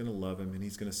for him. He's going to love him, and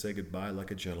he's going to say goodbye like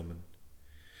a gentleman.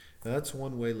 Now, that's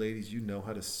one way, ladies, you know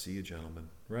how to see a gentleman,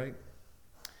 right?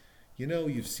 You know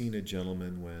you've seen a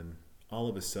gentleman when all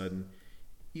of a sudden,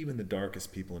 even the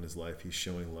darkest people in his life, he's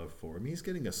showing love for him. He's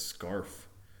getting a scarf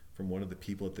from one of the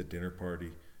people at the dinner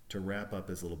party to wrap up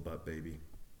his little butt baby.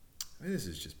 I mean, this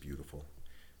is just beautiful.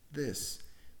 This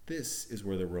is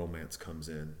where the romance comes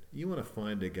in. You want to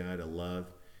find a guy to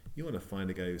love. You want to find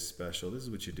a guy who's special. This is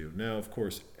what you do. Now, of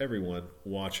course, everyone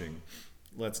watching,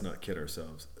 let's not kid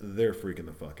ourselves. They're freaking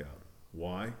the fuck out.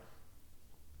 Why?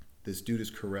 This dude is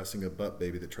caressing a butt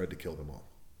baby that tried to kill them all.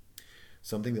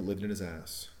 Something that lived in his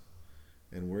ass.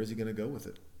 And where is he going to go with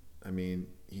it? I mean,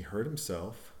 he hurt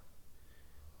himself.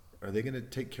 Are they going to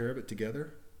take care of it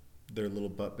together? Their little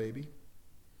butt baby?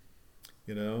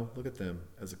 You know, look at them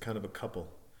as a kind of a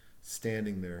couple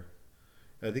standing there.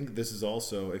 I think this is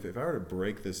also, if I were to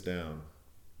break this down,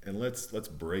 and let's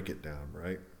break it down,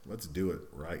 right? Let's do it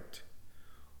right.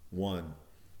 1,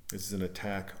 this is an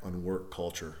attack on work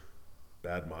culture.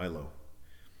 Bad Milo.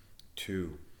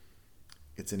 2,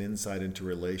 it's an insight into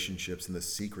relationships and the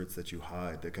secrets that you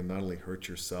hide that can not only hurt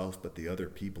yourself, but the other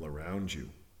people around you.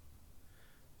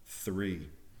 3,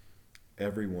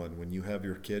 everyone, when you have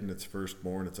your kid and it's first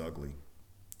born, it's ugly.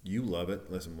 You love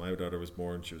it. Listen, my daughter was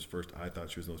born, she was first, I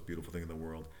thought she was the most beautiful thing in the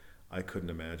world. I couldn't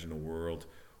imagine a world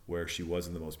where she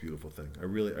wasn't the most beautiful thing. I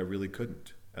really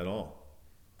couldn't at all.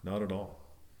 Not at all.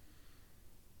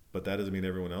 But that doesn't mean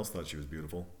everyone else thought she was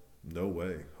beautiful. No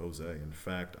way, Jose. In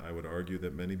fact, I would argue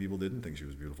that many people didn't think she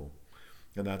was beautiful.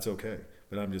 And that's okay.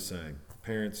 But I'm just saying,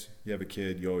 parents, you have a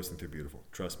kid, you always think they're beautiful.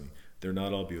 Trust me. They're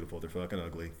not all beautiful. They're fucking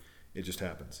ugly. It just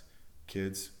happens.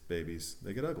 Kids, babies,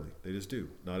 they get ugly. They just do.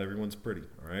 Not everyone's pretty,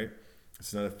 all right?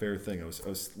 It's not a fair thing. I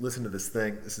was listening to this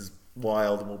thing. This is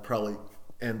wild, and we'll probably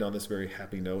end on this very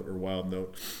happy note or wild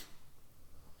note.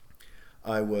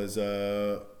 I was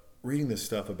reading this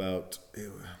stuff about,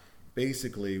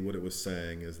 basically what it was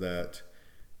saying is that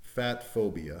fat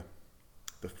phobia,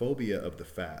 the phobia of the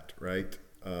fat, right?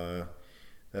 That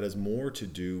has more to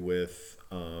do with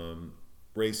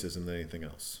racism than anything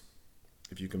else,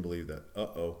 if you can believe that.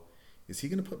 Uh-oh. Is he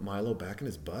going to put Milo back in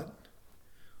his butt?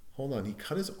 Hold on. He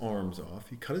cut his arms off.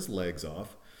 He cut his legs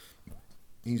off.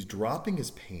 He's dropping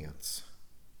his pants.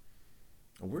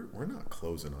 We're not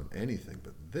closing on anything,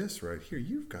 but this right here,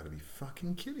 you've got to be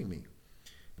fucking kidding me.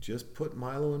 Just put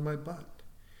Milo in my butt.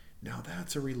 Now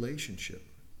that's a relationship.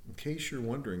 In case you're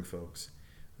wondering, folks,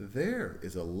 there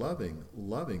is a loving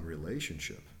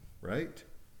relationship, right?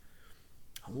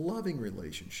 A loving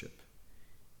relationship.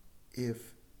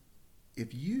 If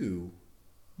you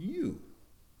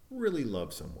really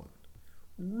love someone,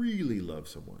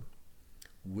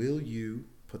 will you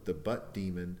put the butt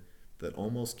demon that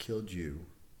almost killed you,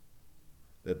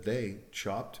 that they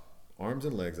chopped arms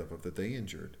and legs off of, that they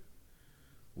injured,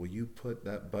 will you put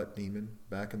that butt demon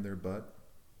back in their butt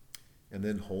and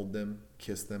then hold them,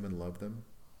 kiss them, and love them?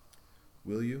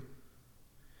 Will you?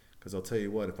 Because I'll tell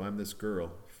you what, if I'm this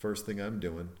girl, first thing I'm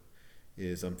doing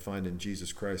is I'm finding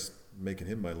Jesus Christ, making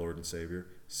him my Lord and Savior.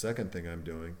 Second thing I'm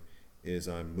doing is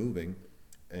I'm moving,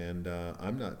 and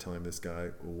I'm not telling this guy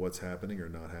what's happening or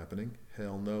not happening.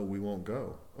 Hell no, we won't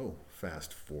go. Oh,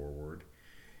 fast forward.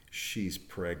 She's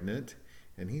pregnant,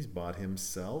 and he's bought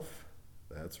himself.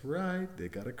 That's right, they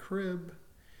got a crib.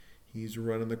 He's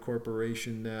running the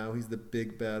corporation now. He's the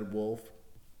big bad wolf.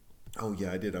 Oh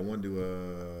yeah, I did. I wanted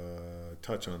to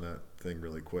touch on that thing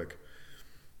really quick.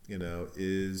 You know,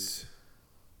 is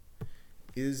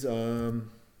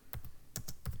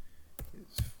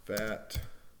fat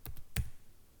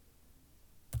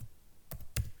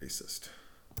racist?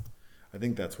 I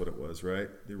think that's what it was, right?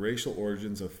 The racial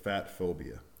origins of fat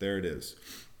phobia. There it is.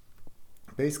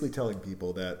 Basically telling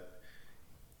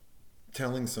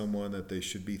someone that they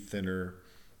should be thinner,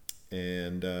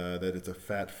 and that it's a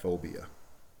fat phobia.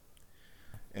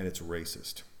 And it's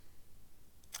racist.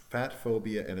 Fat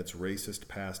phobia, and it's racist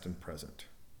past and present.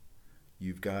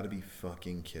 You've got to be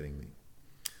fucking kidding me.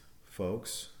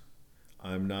 Folks,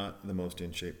 I'm not the most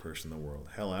in shape person in the world.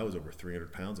 Hell, I was over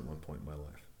 300 pounds at one point in my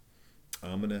life.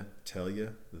 I'm going to tell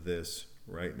you this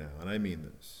right now, and I mean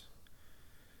this.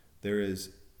 There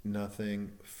is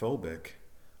nothing phobic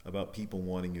about people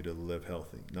wanting you to live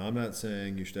healthy. Now, I'm not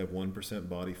saying you should have 1%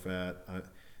 body fat.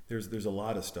 There's a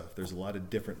lot of stuff. There's a lot of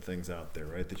different things out there,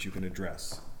 right, that you can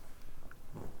address.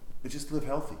 But just live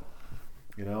healthy,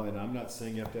 you know. And I'm not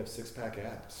saying you have to have six-pack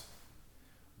abs.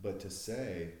 But to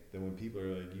say that when people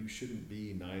are like, you shouldn't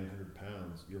be 900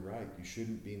 pounds, you're right, you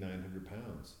shouldn't be 900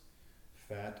 pounds.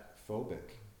 Fat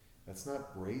phobic. That's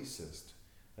not racist.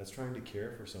 That's trying to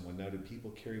care for someone. Now, do people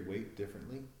carry weight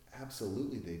differently?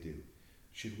 Absolutely they do.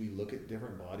 Should we look at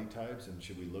different body types, and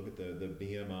should we look at the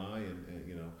BMI and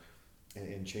you know,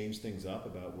 and change things up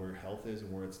about where health is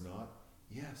and where it's not?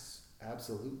 Yes,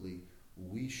 absolutely.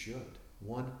 We should.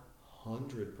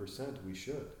 100% we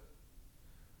should.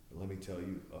 But let me tell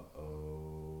you,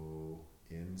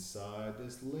 inside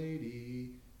this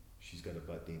lady, she's got a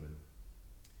butt demon.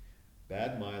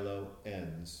 Bad Milo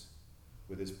ends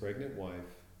with his pregnant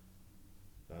wife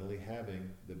not only having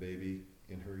the baby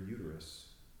in her uterus,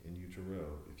 in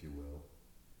utero, if you will,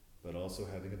 but also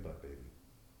having a butt baby.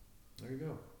 There you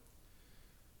go.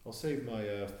 I'll save my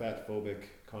fat-phobic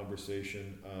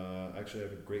conversation. Actually, I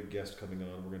have a great guest coming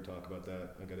on. We're going to talk about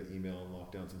that. I got to email and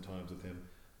lock down some times with him.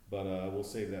 But we'll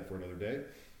save that for another day.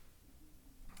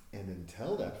 And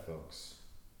until that, folks,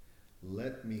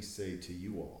 let me say to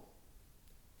you all,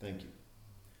 thank you.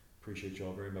 Appreciate you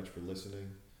all very much for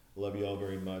listening. Love you all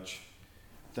very much.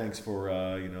 Thanks for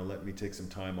letting me take some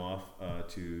time off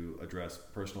to address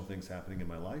personal things happening in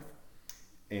my life.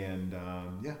 And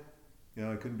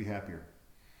I couldn't be happier.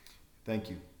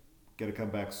 Thank you. Got to come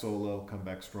back solo, come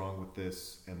back strong with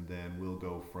this, and then we'll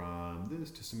go from this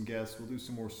to some guests. We'll do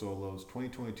some more solos.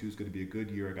 2022 is going to be a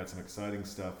good year. I got some exciting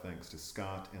stuff thanks to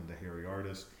Scott and the Hairy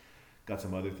Artist. Got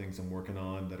some other things I'm working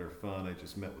on that are fun. I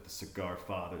just met with the Cigar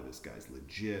Father. This guy's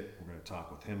legit. We're going to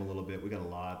talk with him a little bit. We got a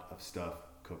lot of stuff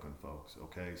cooking, folks.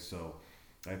 Okay, so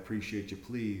I appreciate you.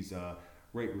 Please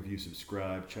rate, review,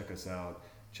 subscribe. Check us out.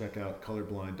 Check out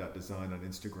colorblind.design on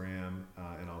Instagram,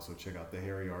 and also check out the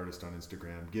Hairy Artist on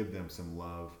Instagram. Give them some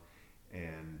love.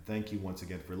 And thank you once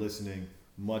again for listening.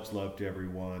 Much love to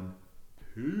everyone.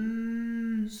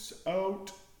 Peace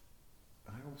out.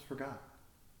 I almost forgot.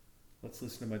 Let's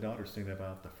listen to my daughter sing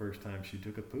about the first time she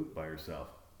took a poop by herself.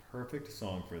 Perfect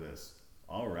song for this.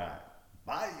 All right.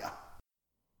 Bye.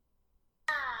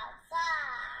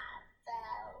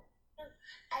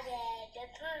 I did the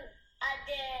poop. I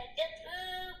did the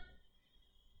poop.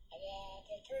 I did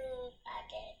the poop.